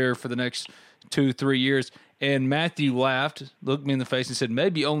career for the next 2-3 years. And Matthew laughed, looked me in the face and said,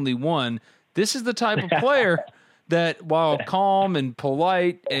 maybe only one. This is the type of player that, while calm and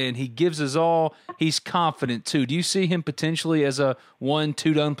polite and he gives his all, he's confident too. Do you see him potentially as a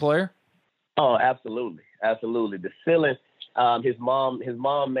 1-2 done player? Oh, absolutely. Absolutely. The ceiling, his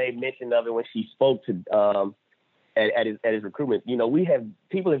mom made mention of it when she spoke to at his recruitment.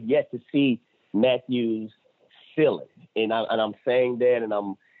 People have yet to see Matthew's ceiling. And I'm saying that, and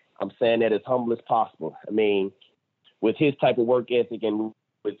I'm saying that as humble as possible. I mean, with his type of work ethic and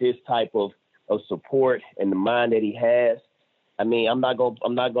with his type of support and the mind that he has, I mean, I'm not going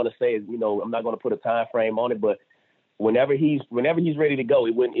to say, I'm not going to put a time frame on it, but whenever he's ready to go,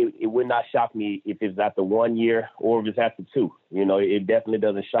 it would not shock me if it's after 1 year or if it's after 2. It definitely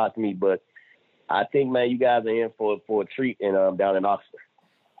doesn't shock me. But I think, man, you guys are in for a treat down in Oxford.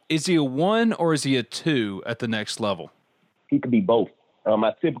 Is he a 1 or is he a 2 at the next level? He could be both.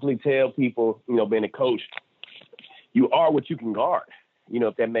 I typically tell people, being a coach, you are what you can guard,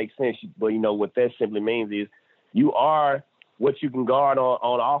 if that makes sense. But, what that simply means is you are what you can guard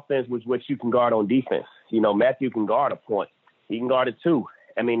on offense with what you can guard on defense. Matthew can guard a point. He can guard a 2.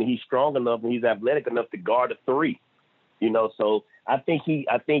 I mean, he's strong enough and he's athletic enough to guard a 3. So I think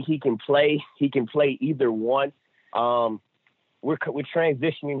he can play. He can play either one. We're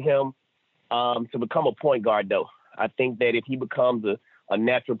transitioning him to become a point guard, though. I think that if he becomes a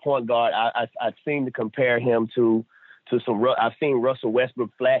natural point guard, I've seen to compare him to some. I've seen Russell Westbrook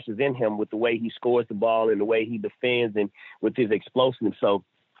flashes in him with the way he scores the ball and the way he defends and with his explosiveness. So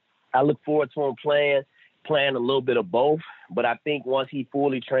I look forward to him playing a little bit of both. But I think once he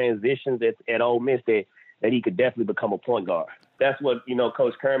fully transitions at Ole Miss, that he could definitely become a point guard. That's what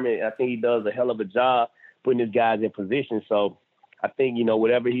Coach Kermit. I think he does a hell of a job putting his guys in position. So I think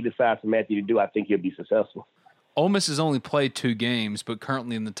whatever he decides for Matthew to do, I think he'll be successful. Ole Miss has only played 2 games, but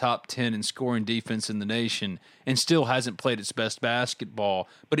currently in the top 10 in scoring defense in the nation and still hasn't played its best basketball.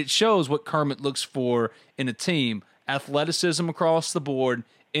 But it shows what Kermit looks for in a team: athleticism across the board,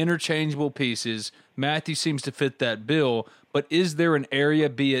 interchangeable pieces. Matthew seems to fit that bill, but is there an area,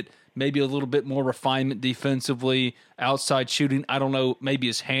 be it maybe a little bit more refinement defensively, outside shooting, I don't know, maybe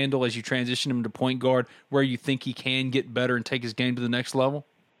his handle as you transition him to point guard, where you think he can get better and take his game to the next level?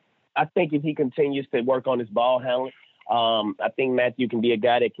 I think if he continues to work on his ball handling, I think Matthew can be a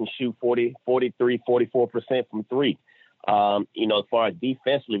guy that can shoot 43, 44% from three. As far as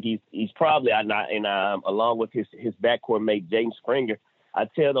defensively, he's probably, along with his backcourt mate, Jaden Springer, I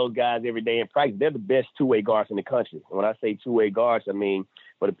tell those guys every day in practice, they're the best two-way guards in the country. When I say two-way guards, I mean,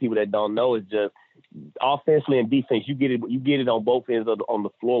 for the people that don't know, it's just offensively and defense, you get it on both ends on the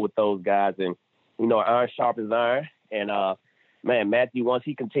floor with those guys. And, iron sharpens iron. And, Matthew, once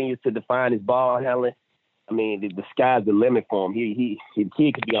he continues to define his ball handling, I mean, the sky's the limit for him. He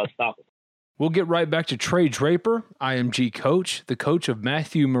could be unstoppable. We'll get right back to Trey Draper, IMG coach, the coach of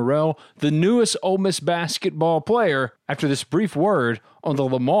Matthew Murrell, the newest Ole Miss basketball player, after this brief word on the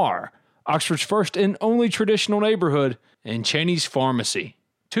Lamar, Oxford's first and only traditional neighborhood, and Cheney's Pharmacy,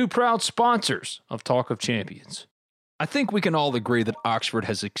 two proud sponsors of Talk of Champions. I think we can all agree that Oxford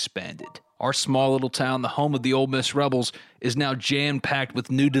has expanded. Our small little town, the home of the Ole Miss Rebels, is now jam-packed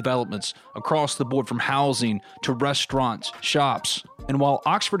with new developments across the board, from housing to restaurants, shops. And while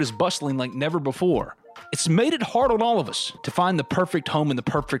Oxford is bustling like never before, it's made it hard on all of us to find the perfect home in the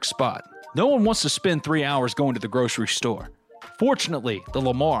perfect spot. No one wants to spend 3 hours going to the grocery store. Fortunately, the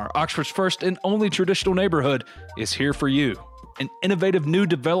Lamar, Oxford's first and only traditional neighborhood, is here for you. An innovative new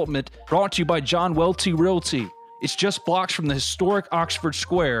development brought to you by John Welty Realty. It's just blocks from the historic Oxford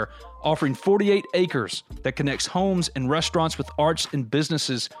Square, offering 48 acres that connects homes and restaurants with arts and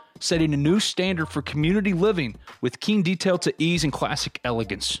businesses, setting a new standard for community living with keen detail to ease and classic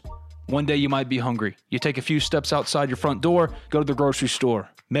elegance. One day you might be hungry. You take a few steps outside your front door, go to the grocery store.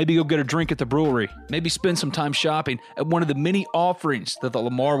 Maybe go get a drink at the brewery. Maybe spend some time shopping at one of the many offerings that the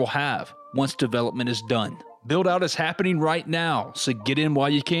Lamar will have once development is done. Build out is happening right now, so get in while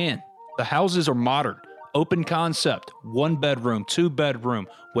you can. The houses are modern, open concept, 1 bedroom, 2 bedroom,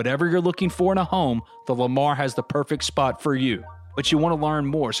 whatever you're looking for in a home, the Lamar has the perfect spot for you. But you want to learn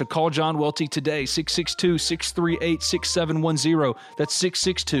more, so call John Welty today, 662-638-6710. That's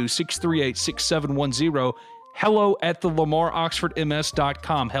 662-638-6710. Hello at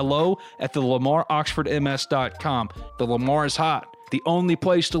thelamaroxfordms.com. Hello at thelamaroxfordms.com. The Lamar is hot. The only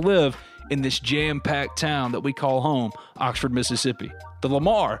place to live in this jam-packed town that we call home, Oxford, Mississippi. The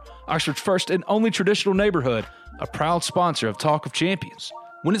Lamar, Oxford's first and only traditional neighborhood, a proud sponsor of Talk of Champions.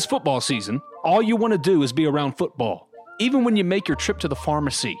 When it's football season, all you want to do is be around football. Even when you make your trip to the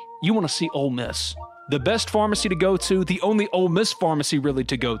pharmacy, you want to see Ole Miss. The best pharmacy to go to, the only Ole Miss pharmacy really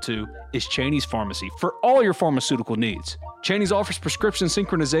to go to, is Cheney's Pharmacy for all your pharmaceutical needs. Cheney's offers prescription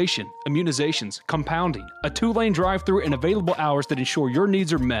synchronization, immunizations, compounding, a 2-lane drive-thru, and available hours that ensure your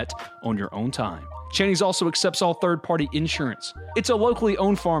needs are met on your own time. Cheney's also accepts all third-party insurance. It's a locally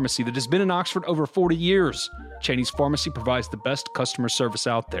owned pharmacy that has been in Oxford over 40 years. Cheney's Pharmacy provides the best customer service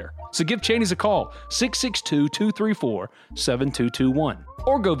out there. So give Cheney's a call, 662-234-7221.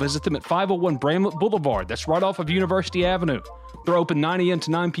 Or go visit them at 501 Bramlett Boulevard. That's right off of University Avenue. They're open 9 a.m.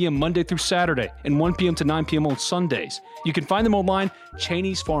 to 9 p.m. Monday through Saturday and 1 p.m. to 9 p.m. on Sundays. You can find them online,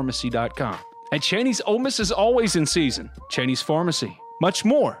 Cheney'sPharmacy.com. At Cheney's, Ole Miss is always in season. Cheney's Pharmacy, much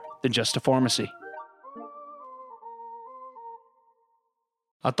more than just a pharmacy.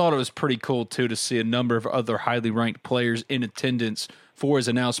 I thought it was pretty cool, too, to see a number of other highly ranked players in attendance for his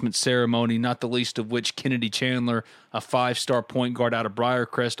announcement ceremony, not the least of which Kennedy Chandler, a 5-star point guard out of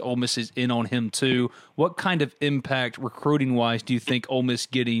Briarcrest. Ole Miss is in on him, too. What kind of impact, recruiting-wise, do you think Ole Miss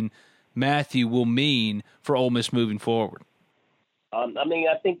getting Matthew will mean for Ole Miss moving forward? I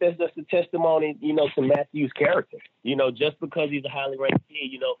think that's just a testimony, to Matthew's character. Just because he's a highly ranked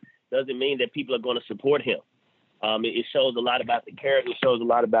kid, doesn't mean that people are going to support him. It shows a lot about the character. It shows a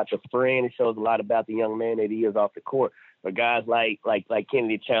lot about the friend. It shows a lot about the young man that he is off the court. But guys like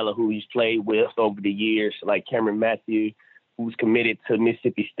Kennedy Chandler, who he's played with over the years, like Cameron Matthew, who's committed to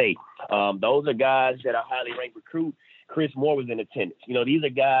Mississippi State. Those are guys that are highly ranked recruits. Chris Moore was in attendance. These are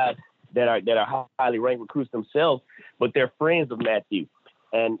guys that are highly ranked recruits themselves, but they're friends of Matthew.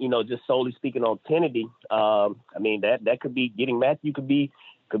 And, just solely speaking on Kennedy, that could be getting Matthew could be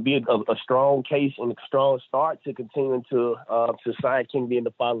a strong case and a strong start to continuing to sign Kennedy in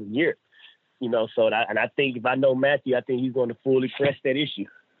the following year. I think if I know Matthew, I think he's going to fully press that issue.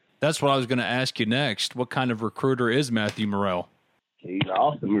 That's what I was going to ask you next. What kind of recruiter is Matthew Murrell? He's an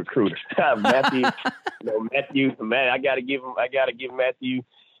awesome recruiter. Matthew, I got to give Matthew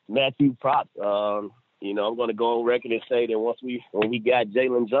props. I'm going to go on record and say that when we got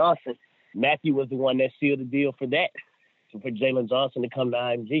Jalen Johnson, Matthew was the one that sealed the deal for that. For Jalen Johnson to come to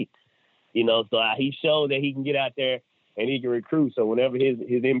IMG, so he showed that he can get out there and he can recruit. So whenever his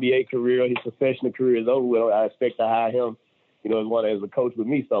NBA career, his professional career is over with, I expect to hire him, as a coach with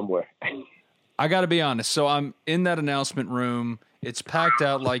me somewhere. I got to be honest. So I'm in that announcement room, It's packed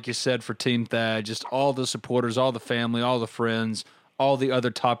out, like you said, for Team Thad, just all the supporters, all the family, all the friends, all the other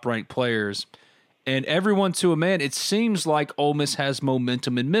top-ranked players. And everyone to a man, it seems like Ole Miss has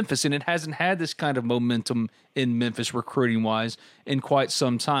momentum in Memphis, and it hasn't had this kind of momentum in Memphis recruiting-wise in quite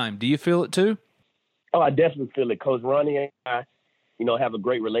some time. Do you feel it too? Oh, I definitely feel it. Coach Ronnie and I, have a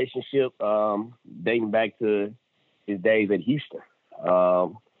great relationship dating back to his days at Houston.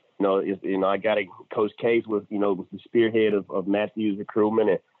 I got to Coach Case was the spearhead of Matthew's recruitment,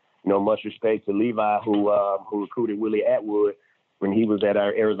 and much respect to Levi who recruited Willie Atwood when he was at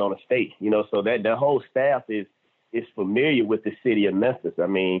our Arizona State. So that the whole staff is familiar with the city of Memphis. I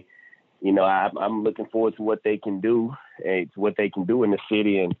mean, I'm looking forward to what they can do and to what they can do in the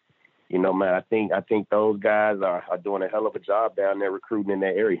city. And man, I think those guys are doing a hell of a job down there recruiting in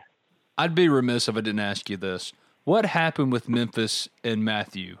that area. I'd be remiss if I didn't ask you this. What happened with Memphis and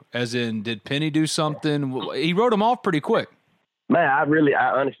Matthew? As in, did Penny do something? He wrote him off pretty quick. Man, I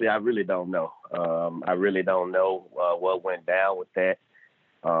honestly don't know. I really don't know what went down with that.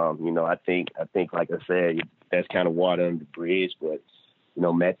 I think, like I said, that's kind of water under the bridge. But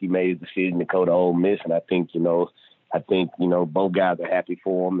Matthew made his decision to go to Ole Miss, and I think both guys are happy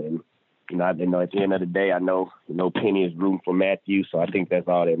for him. And at the end of the day, I know Penny is rooting for Matthew, so I think that's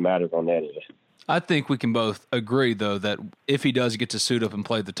all that matters on that end. I think we can both agree, though, that if he does get to suit up and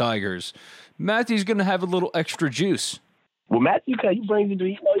play the Tigers, Matthew's going to have a little extra juice. Well, Matthew, he brings it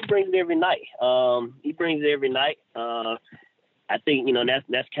every night. He brings it every night. I think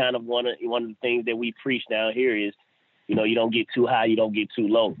that's kind of one of the things that we preach down here is, you don't get too high, you don't get too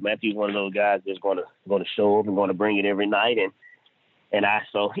low. Matthew's one of those guys that's going to show up and going to bring it every night,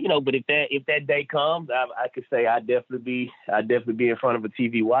 but if that day comes, I could say I'd definitely be in front of a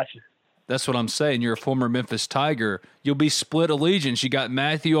TV watching. That's what I'm saying. You're a former Memphis Tiger. You'll be split allegiance. You got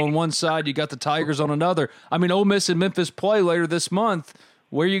Matthew on one side, you got the Tigers on another. I mean, Ole Miss and Memphis play later this month.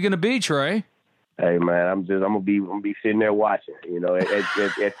 Where are you going to be, Trey? Hey man, I'm gonna be sitting there watching.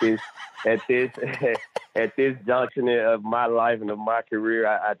 At this junction of my life and of my career,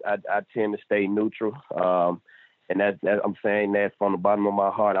 I tend to stay neutral. And that's I'm saying that from the bottom of my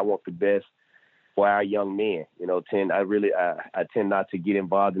heart. I want the best for our young men. I tend not to get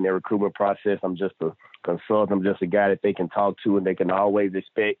involved in their recruitment process. I'm just a consultant. I'm just a guy that they can talk to and they can always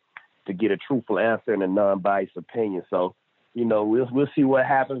expect to get a truthful answer and a non-biased opinion. So, we'll see what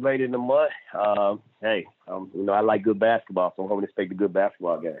happens later in the month. I like good basketball, so I'm hoping to expect a good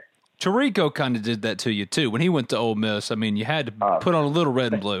basketball game. Tirico kind of did that to you too when he went to Ole Miss. I mean, you had to put on a little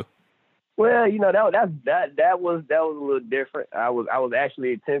red and blue. Well, that was a little different. I was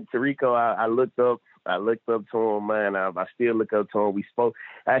actually Tirico. I looked up to him, man. I still look up to him.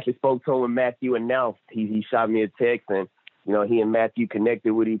 I actually spoke to him when Matthew announced. He shot me a text, and he and Matthew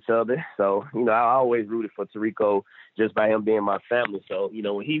connected with each other. So I always rooted for Tirico just by him being my family. So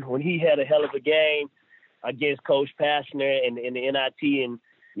when he had a hell of a game against Coach Pastner and the NIT and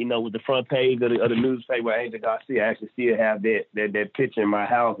with the front page of the newspaper, Angel Garcia, I actually still have that picture in my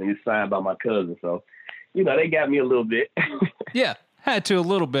house, and it's signed by my cousin. So, they got me a little bit. Yeah, had to a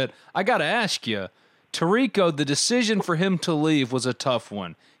little bit. I got to ask you, Tirico, the decision for him to leave was a tough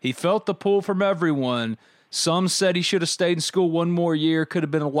one. He felt the pull from everyone. Some said he should have stayed in school one more year, could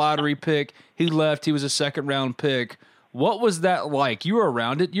have been a lottery pick. He left. He was a second-round pick. What was that like? You were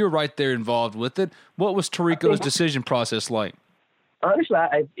around it. You were right there involved with it. What was Tirico's decision process like? Honestly,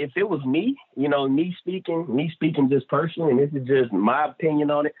 if it was me, me speaking just personally, and this is just my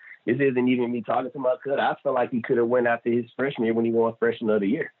opinion on it, this isn't even me talking to my cousin. I feel like he could have went after his freshman year when he won freshman of the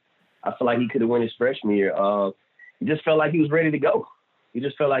year. I feel like he could have won his freshman year. He just felt like he was ready to go. He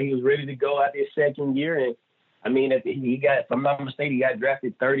just felt like he was ready to go after his second year. And I mean, if I'm not mistaken, he got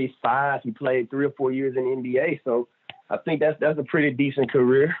drafted 35. He played 3 or 4 years in the NBA. So I think that's a pretty decent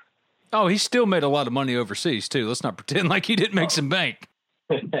career. Oh, he still made a lot of money overseas, too. Let's not pretend like he didn't make some bank.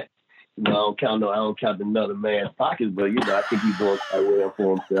 I don't count another man's pockets, but, I think he's doing quite well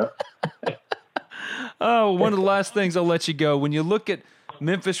for himself. Oh, one of the last things I'll let you go. When you look at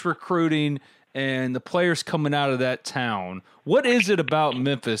Memphis recruiting and the players coming out of that town, what is it about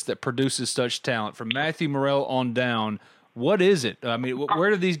Memphis that produces such talent? From Matthew Murrell on down, what is it? I mean,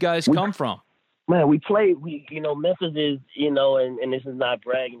 where do these guys come from? Man, Memphis is, and this is not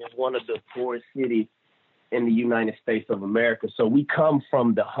bragging, it's one of the poorest cities in the United States of America. So we come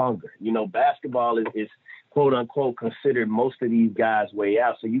from the hunger. Basketball is quote unquote considered most of these guys' way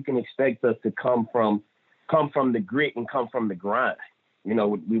out. So you can expect us to come from the grit and come from the grind.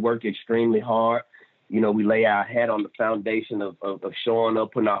 We work extremely hard. We lay our hat on the foundation of showing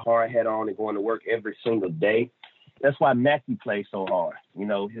up, putting our hard hat on and going to work every single day. That's why Matthew plays so hard.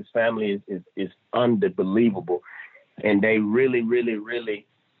 His family is unbelievable. and they really, really, really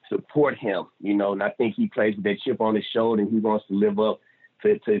support him, and I think he plays with that chip on his shoulder, and he wants to live up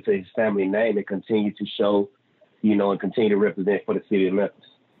to his family name and continue to show, and continue to represent for the city of Memphis.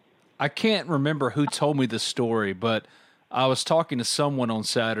 I can't remember who told me the story, but I was talking to someone on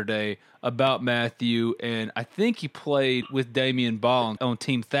Saturday about Matthew, and I think he played with Damian Ball on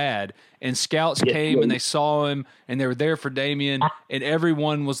Team Thad, and scouts came and they saw him, and they were there for Damian, and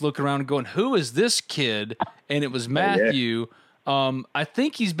everyone was looking around and going, who is this kid? And it was Matthew. I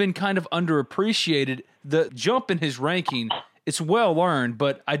think he's been kind of underappreciated. The jump in his ranking, it's well earned,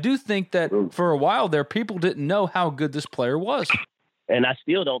 but I do think that for a while there, people didn't know how good this player was. And I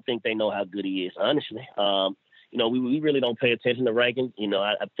still don't think they know how good he is, honestly. We really don't pay attention to rankings.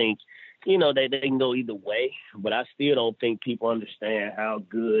 I think, they can go either way, but I still don't think people understand how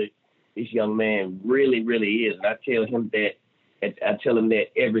good this young man really, really is. And I tell him that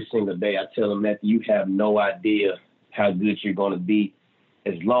every single day. I tell him that you have no idea how good you're going to be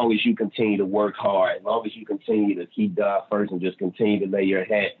as long as you continue to work hard, as long as you continue to keep God first and just continue to lay your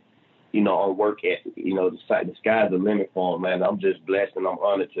hat, on work ethic. The sky's the limit for him, man. I'm just blessed and I'm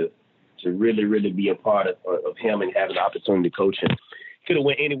honored to really, really be a part of him and having the opportunity to coach him. Could have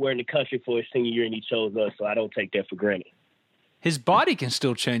went anywhere in the country for his senior year and he chose us, so I don't take that for granted. His body can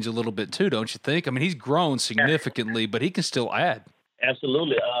still change a little bit too, don't you think? I mean, he's grown significantly, but he can still add.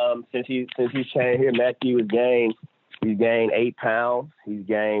 Absolutely. Since he's changed here, Matthew has gained 8 pounds. He's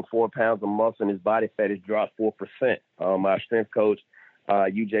gained 4 pounds a month, and his body fat has dropped 4%. Our strength coach,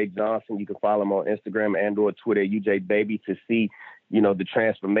 UJ Johnson, you can follow him on Instagram and or Twitter, UJ Baby, to see, the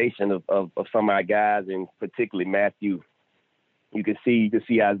transformation of some of our guys, and particularly Matthew. You can see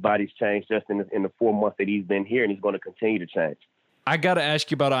how his body's changed just in the 4 months that he's been here, and he's going to continue to change. I got to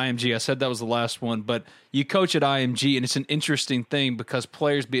ask you about IMG. I said that was the last one, but you coach at IMG, and it's an interesting thing because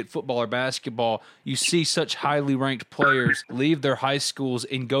players, be it football or basketball, you see such highly ranked players leave their high schools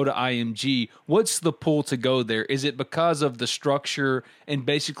and go to IMG. What's the pull to go there? Is it because of the structure and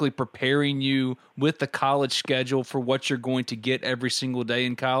basically preparing you with the college schedule for what you're going to get every single day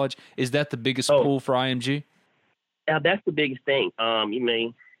in college? Is that the biggest pull for IMG? Yeah, that's the biggest thing.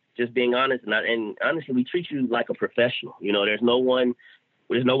 Just being honest, and honestly, we treat you like a professional. There's no one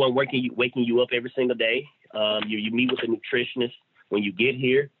waking you up every single day. You meet with a nutritionist when you get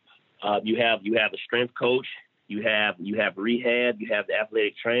here. You have a strength coach. You have rehab. You have the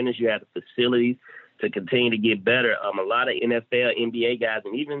athletic trainers. You have the facilities to continue to get better. A lot of NFL, NBA guys,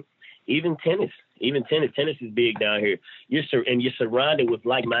 and even tennis. Tennis is big down here. You're surrounded with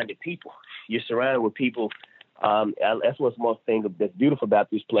like-minded people. You're surrounded with people. That's what's most thing that's beautiful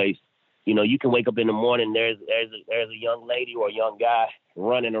about this place. You can wake up in the morning. There's a young lady or a young guy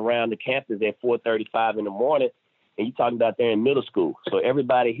running around the campus at 4:35 in the morning, and you're talking about they're in middle school. So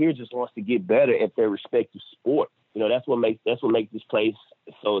everybody here just wants to get better at their respective sport. That's what makes this place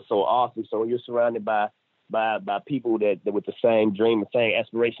so awesome. So when you're surrounded by people that with the same dream, the same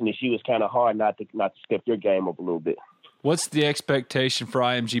aspiration as you, it's kind of hard not to step your game up a little bit. What's the expectation for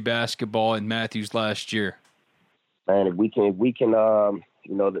IMG basketball in Matthew's last year? And if we can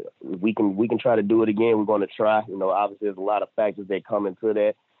try to do it again, we're going to try. Obviously there's a lot of factors that come into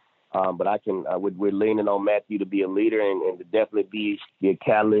that. But we're leaning on Matthew to be a leader and to definitely be a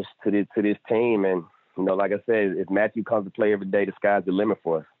catalyst to this team. And, like I said, if Matthew comes to play every day, the sky's the limit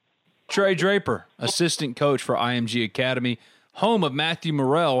for us. Trey Draper, assistant coach for IMG Academy, home of Matthew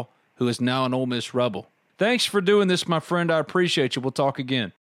Murrell, who is now an Ole Miss Rebel. Thanks for doing this, my friend. I appreciate you. We'll talk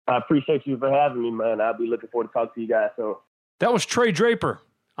again. I appreciate you for having me, man. I'll be looking forward to talking to you guys soon. That was Trey Draper,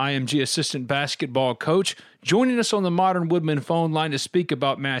 IMG assistant basketball coach, joining us on the Modern Woodman phone line to speak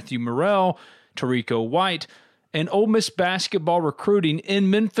about Matthew Murrell, Tarico White, and Ole Miss basketball recruiting in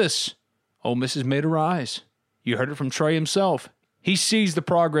Memphis. Ole Miss has made a rise. You heard it from Trey himself. He sees the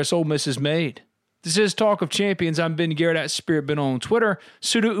progress Ole Miss has made. This is Talk of Champions. I'm Ben Garrett at Spirit Ben on Twitter.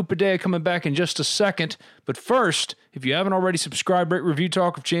 Suda Upadea coming back in just a second. But first, if you haven't already subscribed, rate, review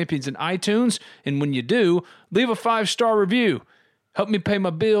Talk of Champions in iTunes. And when you do, leave a 5-star review. Help me pay my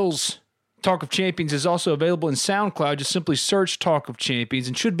bills. Talk of Champions is also available in SoundCloud. Just simply search Talk of Champions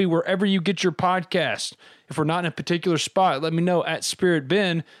and should be wherever you get your podcast. If we're not in a particular spot, let me know at Spirit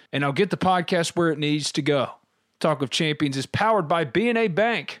Ben, and I'll get the podcast where it needs to go. Talk of Champions is powered by B&A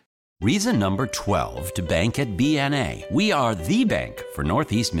Bank. Reason number 12 to bank at BNA. We are the bank for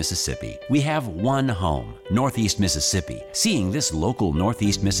Northeast Mississippi. We have one home, Northeast Mississippi. Seeing this local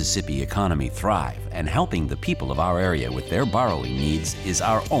Northeast Mississippi economy thrive and helping the people of our area with their borrowing needs is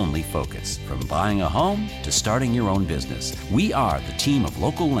our only focus. From buying a home to starting your own business, we are the team of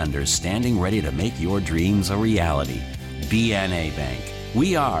local lenders standing ready to make your dreams a reality. BNA Bank.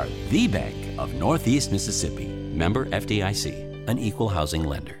 We are the bank of Northeast Mississippi. Member FDIC, an equal housing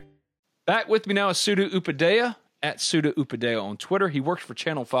lender. Back with me now is Suda Upadhyaya, at Suda Upadhyaya on Twitter. He works for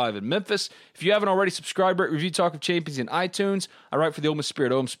Channel 5 in Memphis. If you haven't already, subscribe, rate, review Talk of Champions in iTunes. I write for the Ole Miss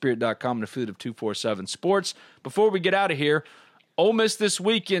Spirit, OleMissSpirit.com, an affiliate of 247 Sports. Before we get out of here, Ole Miss this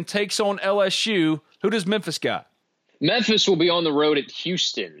weekend takes on LSU. Who does Memphis got? Memphis will be on the road at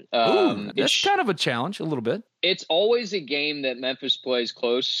Houston. That's kind of a challenge, a little bit. It's always a game that Memphis plays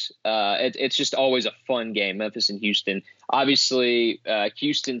close. It's just always a fun game, Memphis and Houston. Obviously,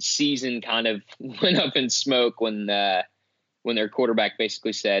 Houston's season kind of went up in smoke when their quarterback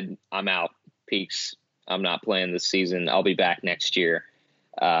basically said, "I'm out, peace. I'm not playing this season. I'll be back next year."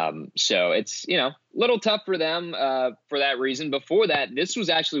 So it's, a little tough for them for that reason. Before that, this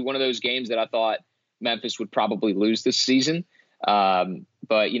was actually one of those games that I thought Memphis would probably lose this season.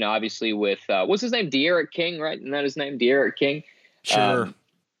 But, obviously with, what's his name? De'Aaron King, right? Isn't that his name? De'Aaron King. Sure.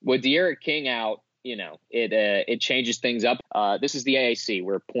 With De'Aaron King out, it changes things up. This is the AAC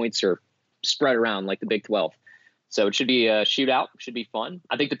where points are spread around like the Big 12. So it should be a shootout. Should be fun.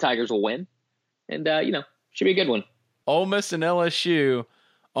 I think the Tigers will win. And, should be a good one. Ole Miss and LSU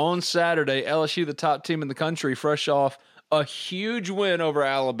on Saturday. LSU, the top team in the country, fresh off a huge win over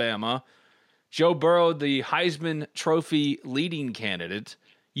Alabama. Joe Burrow, the Heisman Trophy leading candidate.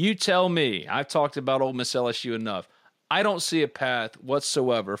 You tell me. I've talked about Ole Miss LSU enough. I don't see a path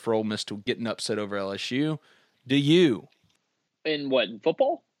whatsoever for Ole Miss to getting upset over LSU. Do you? In what, in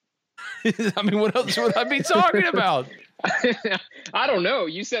football? I mean, what else would I be talking about? I don't know.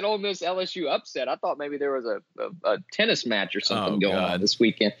 You said Ole Miss LSU upset. I thought maybe there was a tennis match or something going on this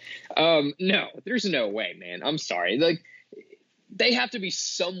weekend. No, there's no way, man. I'm sorry. Like, they have to be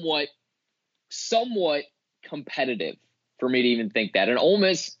somewhat competitive for me to even think that. And Ole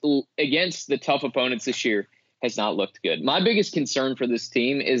Miss against the tough opponents this year has not looked good. My biggest concern for this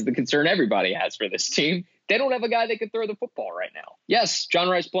team is the concern everybody has for this team. They don't have a guy that can throw the football right now. Yes, John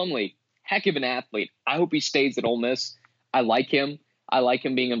Rice Plumlee, heck of an athlete. I hope he stays at Ole Miss. I like him. I like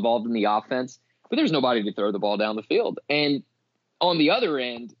him being involved in the offense, but there's nobody to throw the ball down the field. And on the other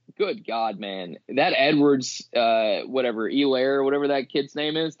end, good God, man, that Edwards, Elaire, whatever that kid's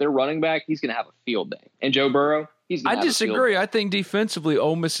name is, their running back, he's going to have a field day. And Joe Burrow, he's going to have a field day. I disagree. I think defensively,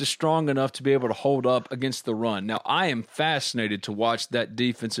 Ole Miss is strong enough to be able to hold up against the run. Now, I am fascinated to watch that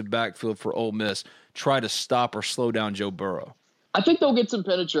defensive backfield for Ole Miss try to stop or slow down Joe Burrow. I think they'll get some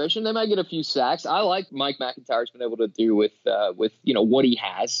penetration. They might get a few sacks. I like Mike McIntyre's been able to do with what he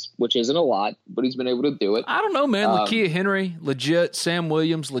has, which isn't a lot, but he's been able to do it. I don't know, man. Lakia Henry, legit. Sam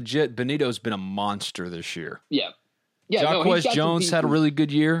Williams, legit. Benito's been a monster this year. Yeah. Jacquez Jones had a really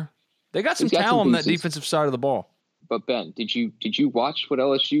good year. They got some talent on that defensive side of the ball. But Ben, did you watch what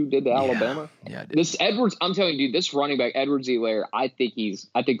LSU did to Alabama? Yeah, I did. This Edwards, I'm telling you, dude, this running back Edwards Elaire, I think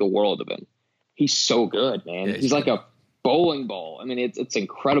the world of him. He's so good, man. Yeah, he's like a bowling ball. I mean, it's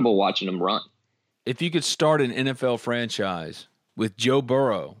incredible watching him run. If you could start an NFL franchise with Joe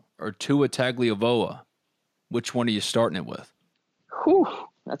Burrow or Tua Tagovailoa, which one are you starting it with? Whew,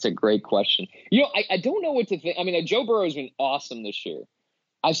 that's a great question. I don't know what to think. I mean, Joe Burrow's been awesome this year.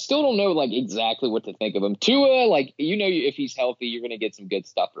 I still don't know exactly what to think of him. Tua, if he's healthy, you're going to get some good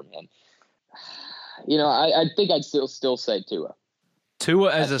stuff from him. I think I'd still say Tua.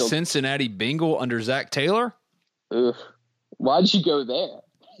 Tua as a Cincinnati Bengal under Zach Taylor? Ugh. Why'd you go there?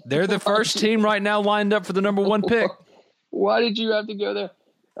 They're the first team right now lined up for the number 1 pick. Why did you have to go there?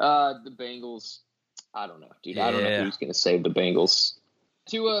 The Bengals, I don't know, dude. Yeah. I don't know who's going to save the Bengals.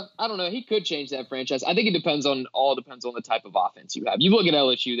 Tua, I don't know. He could change that franchise. I think it depends on the type of offense you have. You look at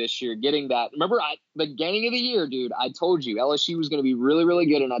LSU this year, getting that. Remember, the beginning of the year, dude, I told you LSU was going to be really, really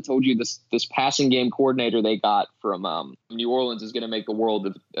good, and I told you this passing game coordinator they got from New Orleans is going to make the world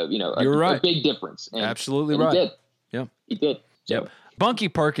of a big difference. Absolutely right. He did. Yeah, he did. So, yep. Bunky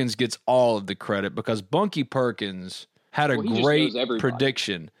Perkins gets all of the credit because Bunky Perkins had a great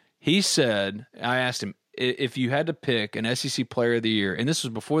prediction. He said, I asked him, if you had to pick an SEC player of the year, and this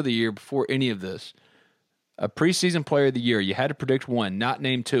was before any of this, a preseason player of the year, you had to predict one, not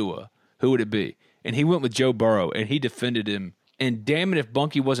named Tua, who would it be? And he went with Joe Burrow, and he defended him. And damn it if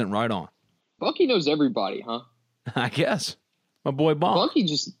Bunky wasn't right on. Bunky knows everybody, huh? I guess. My boy Bunky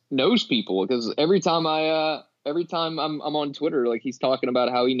just knows people because every time I'm on Twitter, he's talking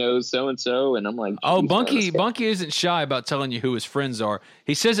about how he knows so-and-so, and I'm like, oh, Bunky isn't shy about telling you who his friends are.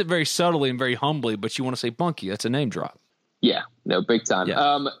 He says it very subtly and very humbly, but you want to say Bunky. That's a name drop. Yeah, no, big time.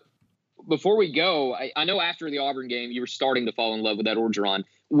 Yeah. Before we go, I know after the Auburn game, you were starting to fall in love with that Orgeron.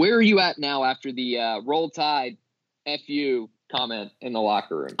 Where are you at now after the Roll Tide FU comment in the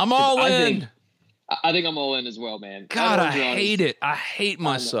locker room? I'm all in. I think I'm all in as well, man. God, I hate it. I hate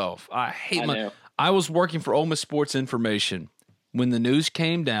myself. I I was working for Ole Miss Sports Information when the news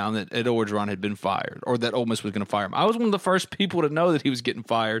came down that Ed Orgeron had been fired, or that Ole Miss was going to fire him. I was one of the first people to know that he was getting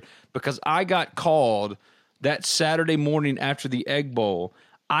fired because I got called that Saturday morning after the Egg Bowl.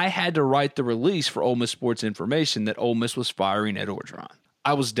 I had to write the release for Ole Miss Sports Information that Ole Miss was firing Ed Orgeron.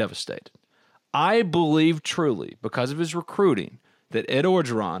 I was devastated. I believe truly, because of his recruiting, that Ed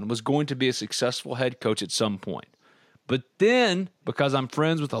Orgeron was going to be a successful head coach at some point. But then, because I'm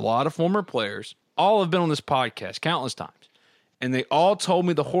friends with a lot of former players, all have been on this podcast countless times, and they all told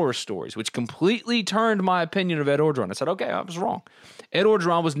me the horror stories, which completely turned my opinion of Ed Orgeron. I said, okay, I was wrong. Ed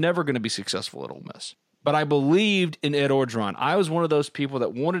Orgeron was never going to be successful at Ole Miss. But I believed in Ed Orgeron. I was one of those people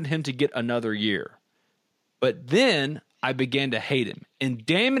that wanted him to get another year. But then I began to hate him. And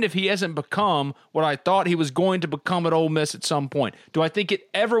damn it if he hasn't become what I thought he was going to become at Ole Miss at some point. Do I think it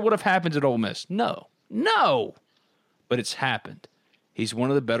ever would have happened at Ole Miss? No. But it's happened. He's one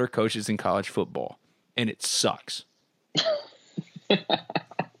of the better coaches in college football. And it sucks.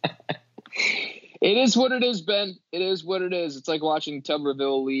 It is what it is, Ben. It is what it is. It's like watching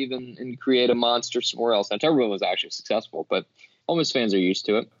Tuberville leave and create a monster somewhere else. Now, Tuberville was actually successful, but Ole Miss fans are used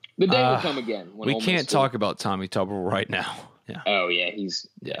to it. The day will come again. When we Ole can't Miss talk about Tommy Tuberville right now. Yeah. Oh yeah,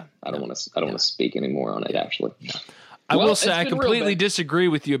 I don't want to speak anymore on it. Actually, I will say I completely disagree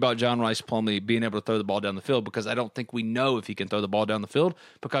with you about John Rice Plumlee being able to throw the ball down the field, because I don't think we know if he can throw the ball down the field,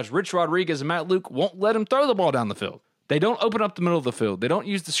 because Rich Rodriguez and Matt Luke won't let him throw the ball down the field. They don't open up the middle of the field. They don't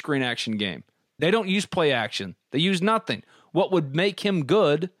use the screen action game. They don't use play action. They use nothing. What would make him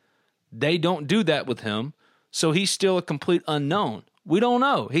good, they don't do that with him. So he's still a complete unknown. We don't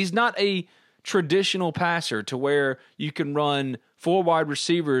know. He's not a traditional passer to where you can run 4 wide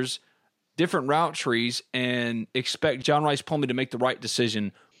receivers, different route trees, and expect John Rice Plumlee to make the right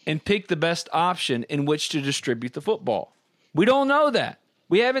decision and pick the best option in which to distribute the football. We don't know that.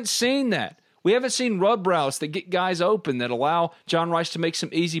 We haven't seen that. We haven't seen rub routes that get guys open that allow John Rice to make some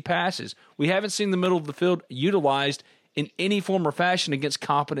easy passes. We haven't seen the middle of the field utilized in any form or fashion against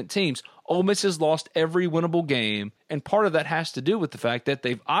competent teams. Ole Miss has lost every winnable game, and part of that has to do with the fact that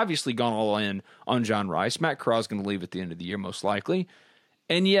they've obviously gone all in on John Rice. Matt Corral's going to leave at the end of the year, most likely.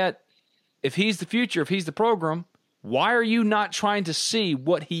 And yet, if he's the future, if he's the program, why are you not trying to see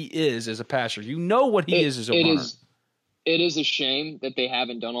what he is as a passer? You know what he is as a runner. It is a shame that they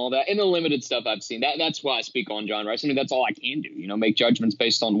haven't done all that in the limited stuff I've seen. That's why I speak on John Rice. I mean, that's all I can do, make judgments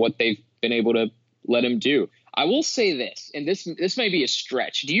based on what they've been able to let him do. I will say this, and this may be a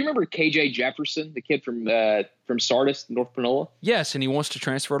stretch. Do you remember KJ Jefferson, the kid from Sardis, North Panola? Yes, and he wants to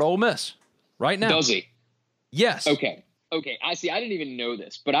transfer to Ole Miss right now. Does he? Yes. Okay. I see. I didn't even know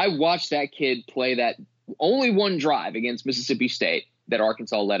this, but I watched that kid play that only one drive against Mississippi State that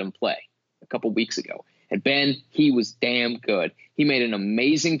Arkansas let him play a couple weeks ago. And Ben, he was damn good. He made an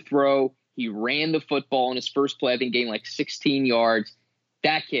amazing throw. He ran the football in his first play. I think gained like 16 yards.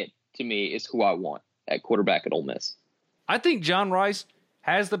 That kid, to me, is who I want at quarterback at Ole Miss. I think John Rice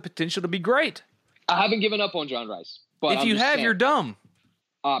has the potential to be great. I haven't given up on John Rice. But if you have, you're dumb.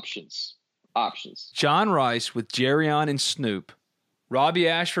 Options. John Rice with Jerrion and Snoop, Robbie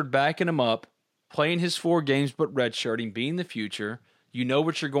Ashford backing him up, playing his 4 games but redshirting, being the future. You know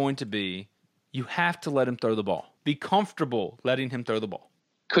what you're going to be. You have to let him throw the ball. Be comfortable letting him throw the ball.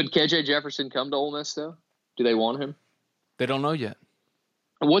 Could KJ Jefferson come to Ole Miss, though? Do they want him? They don't know yet.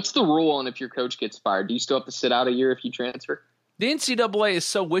 What's the rule on if your coach gets fired? Do you still have to sit out a year if you transfer? The NCAA is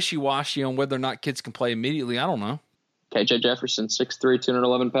so wishy-washy on whether or not kids can play immediately. I don't know. KJ Jefferson, 6'3",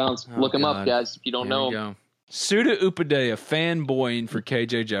 211 pounds. Look him up, guys, if you don't know him. Suda Upadea fanboying for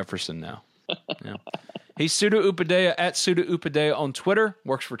KJ Jefferson now. Yeah. He's Suda Upadea at Suda Upadea on Twitter.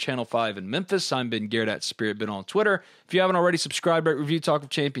 Works for Channel 5 in Memphis. I'm Ben Garrett at Spirit Ben on Twitter. If you haven't already, subscribe, rate, review Talk of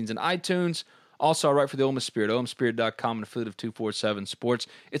Champions in iTunes. Also, I write for the Ole Miss Spirit, OleMissSpirit.com, and affiliate of 247 Sports.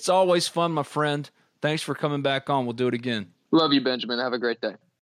 It's always fun, my friend. Thanks for coming back on. We'll do it again. Love you, Benjamin. Have a great day.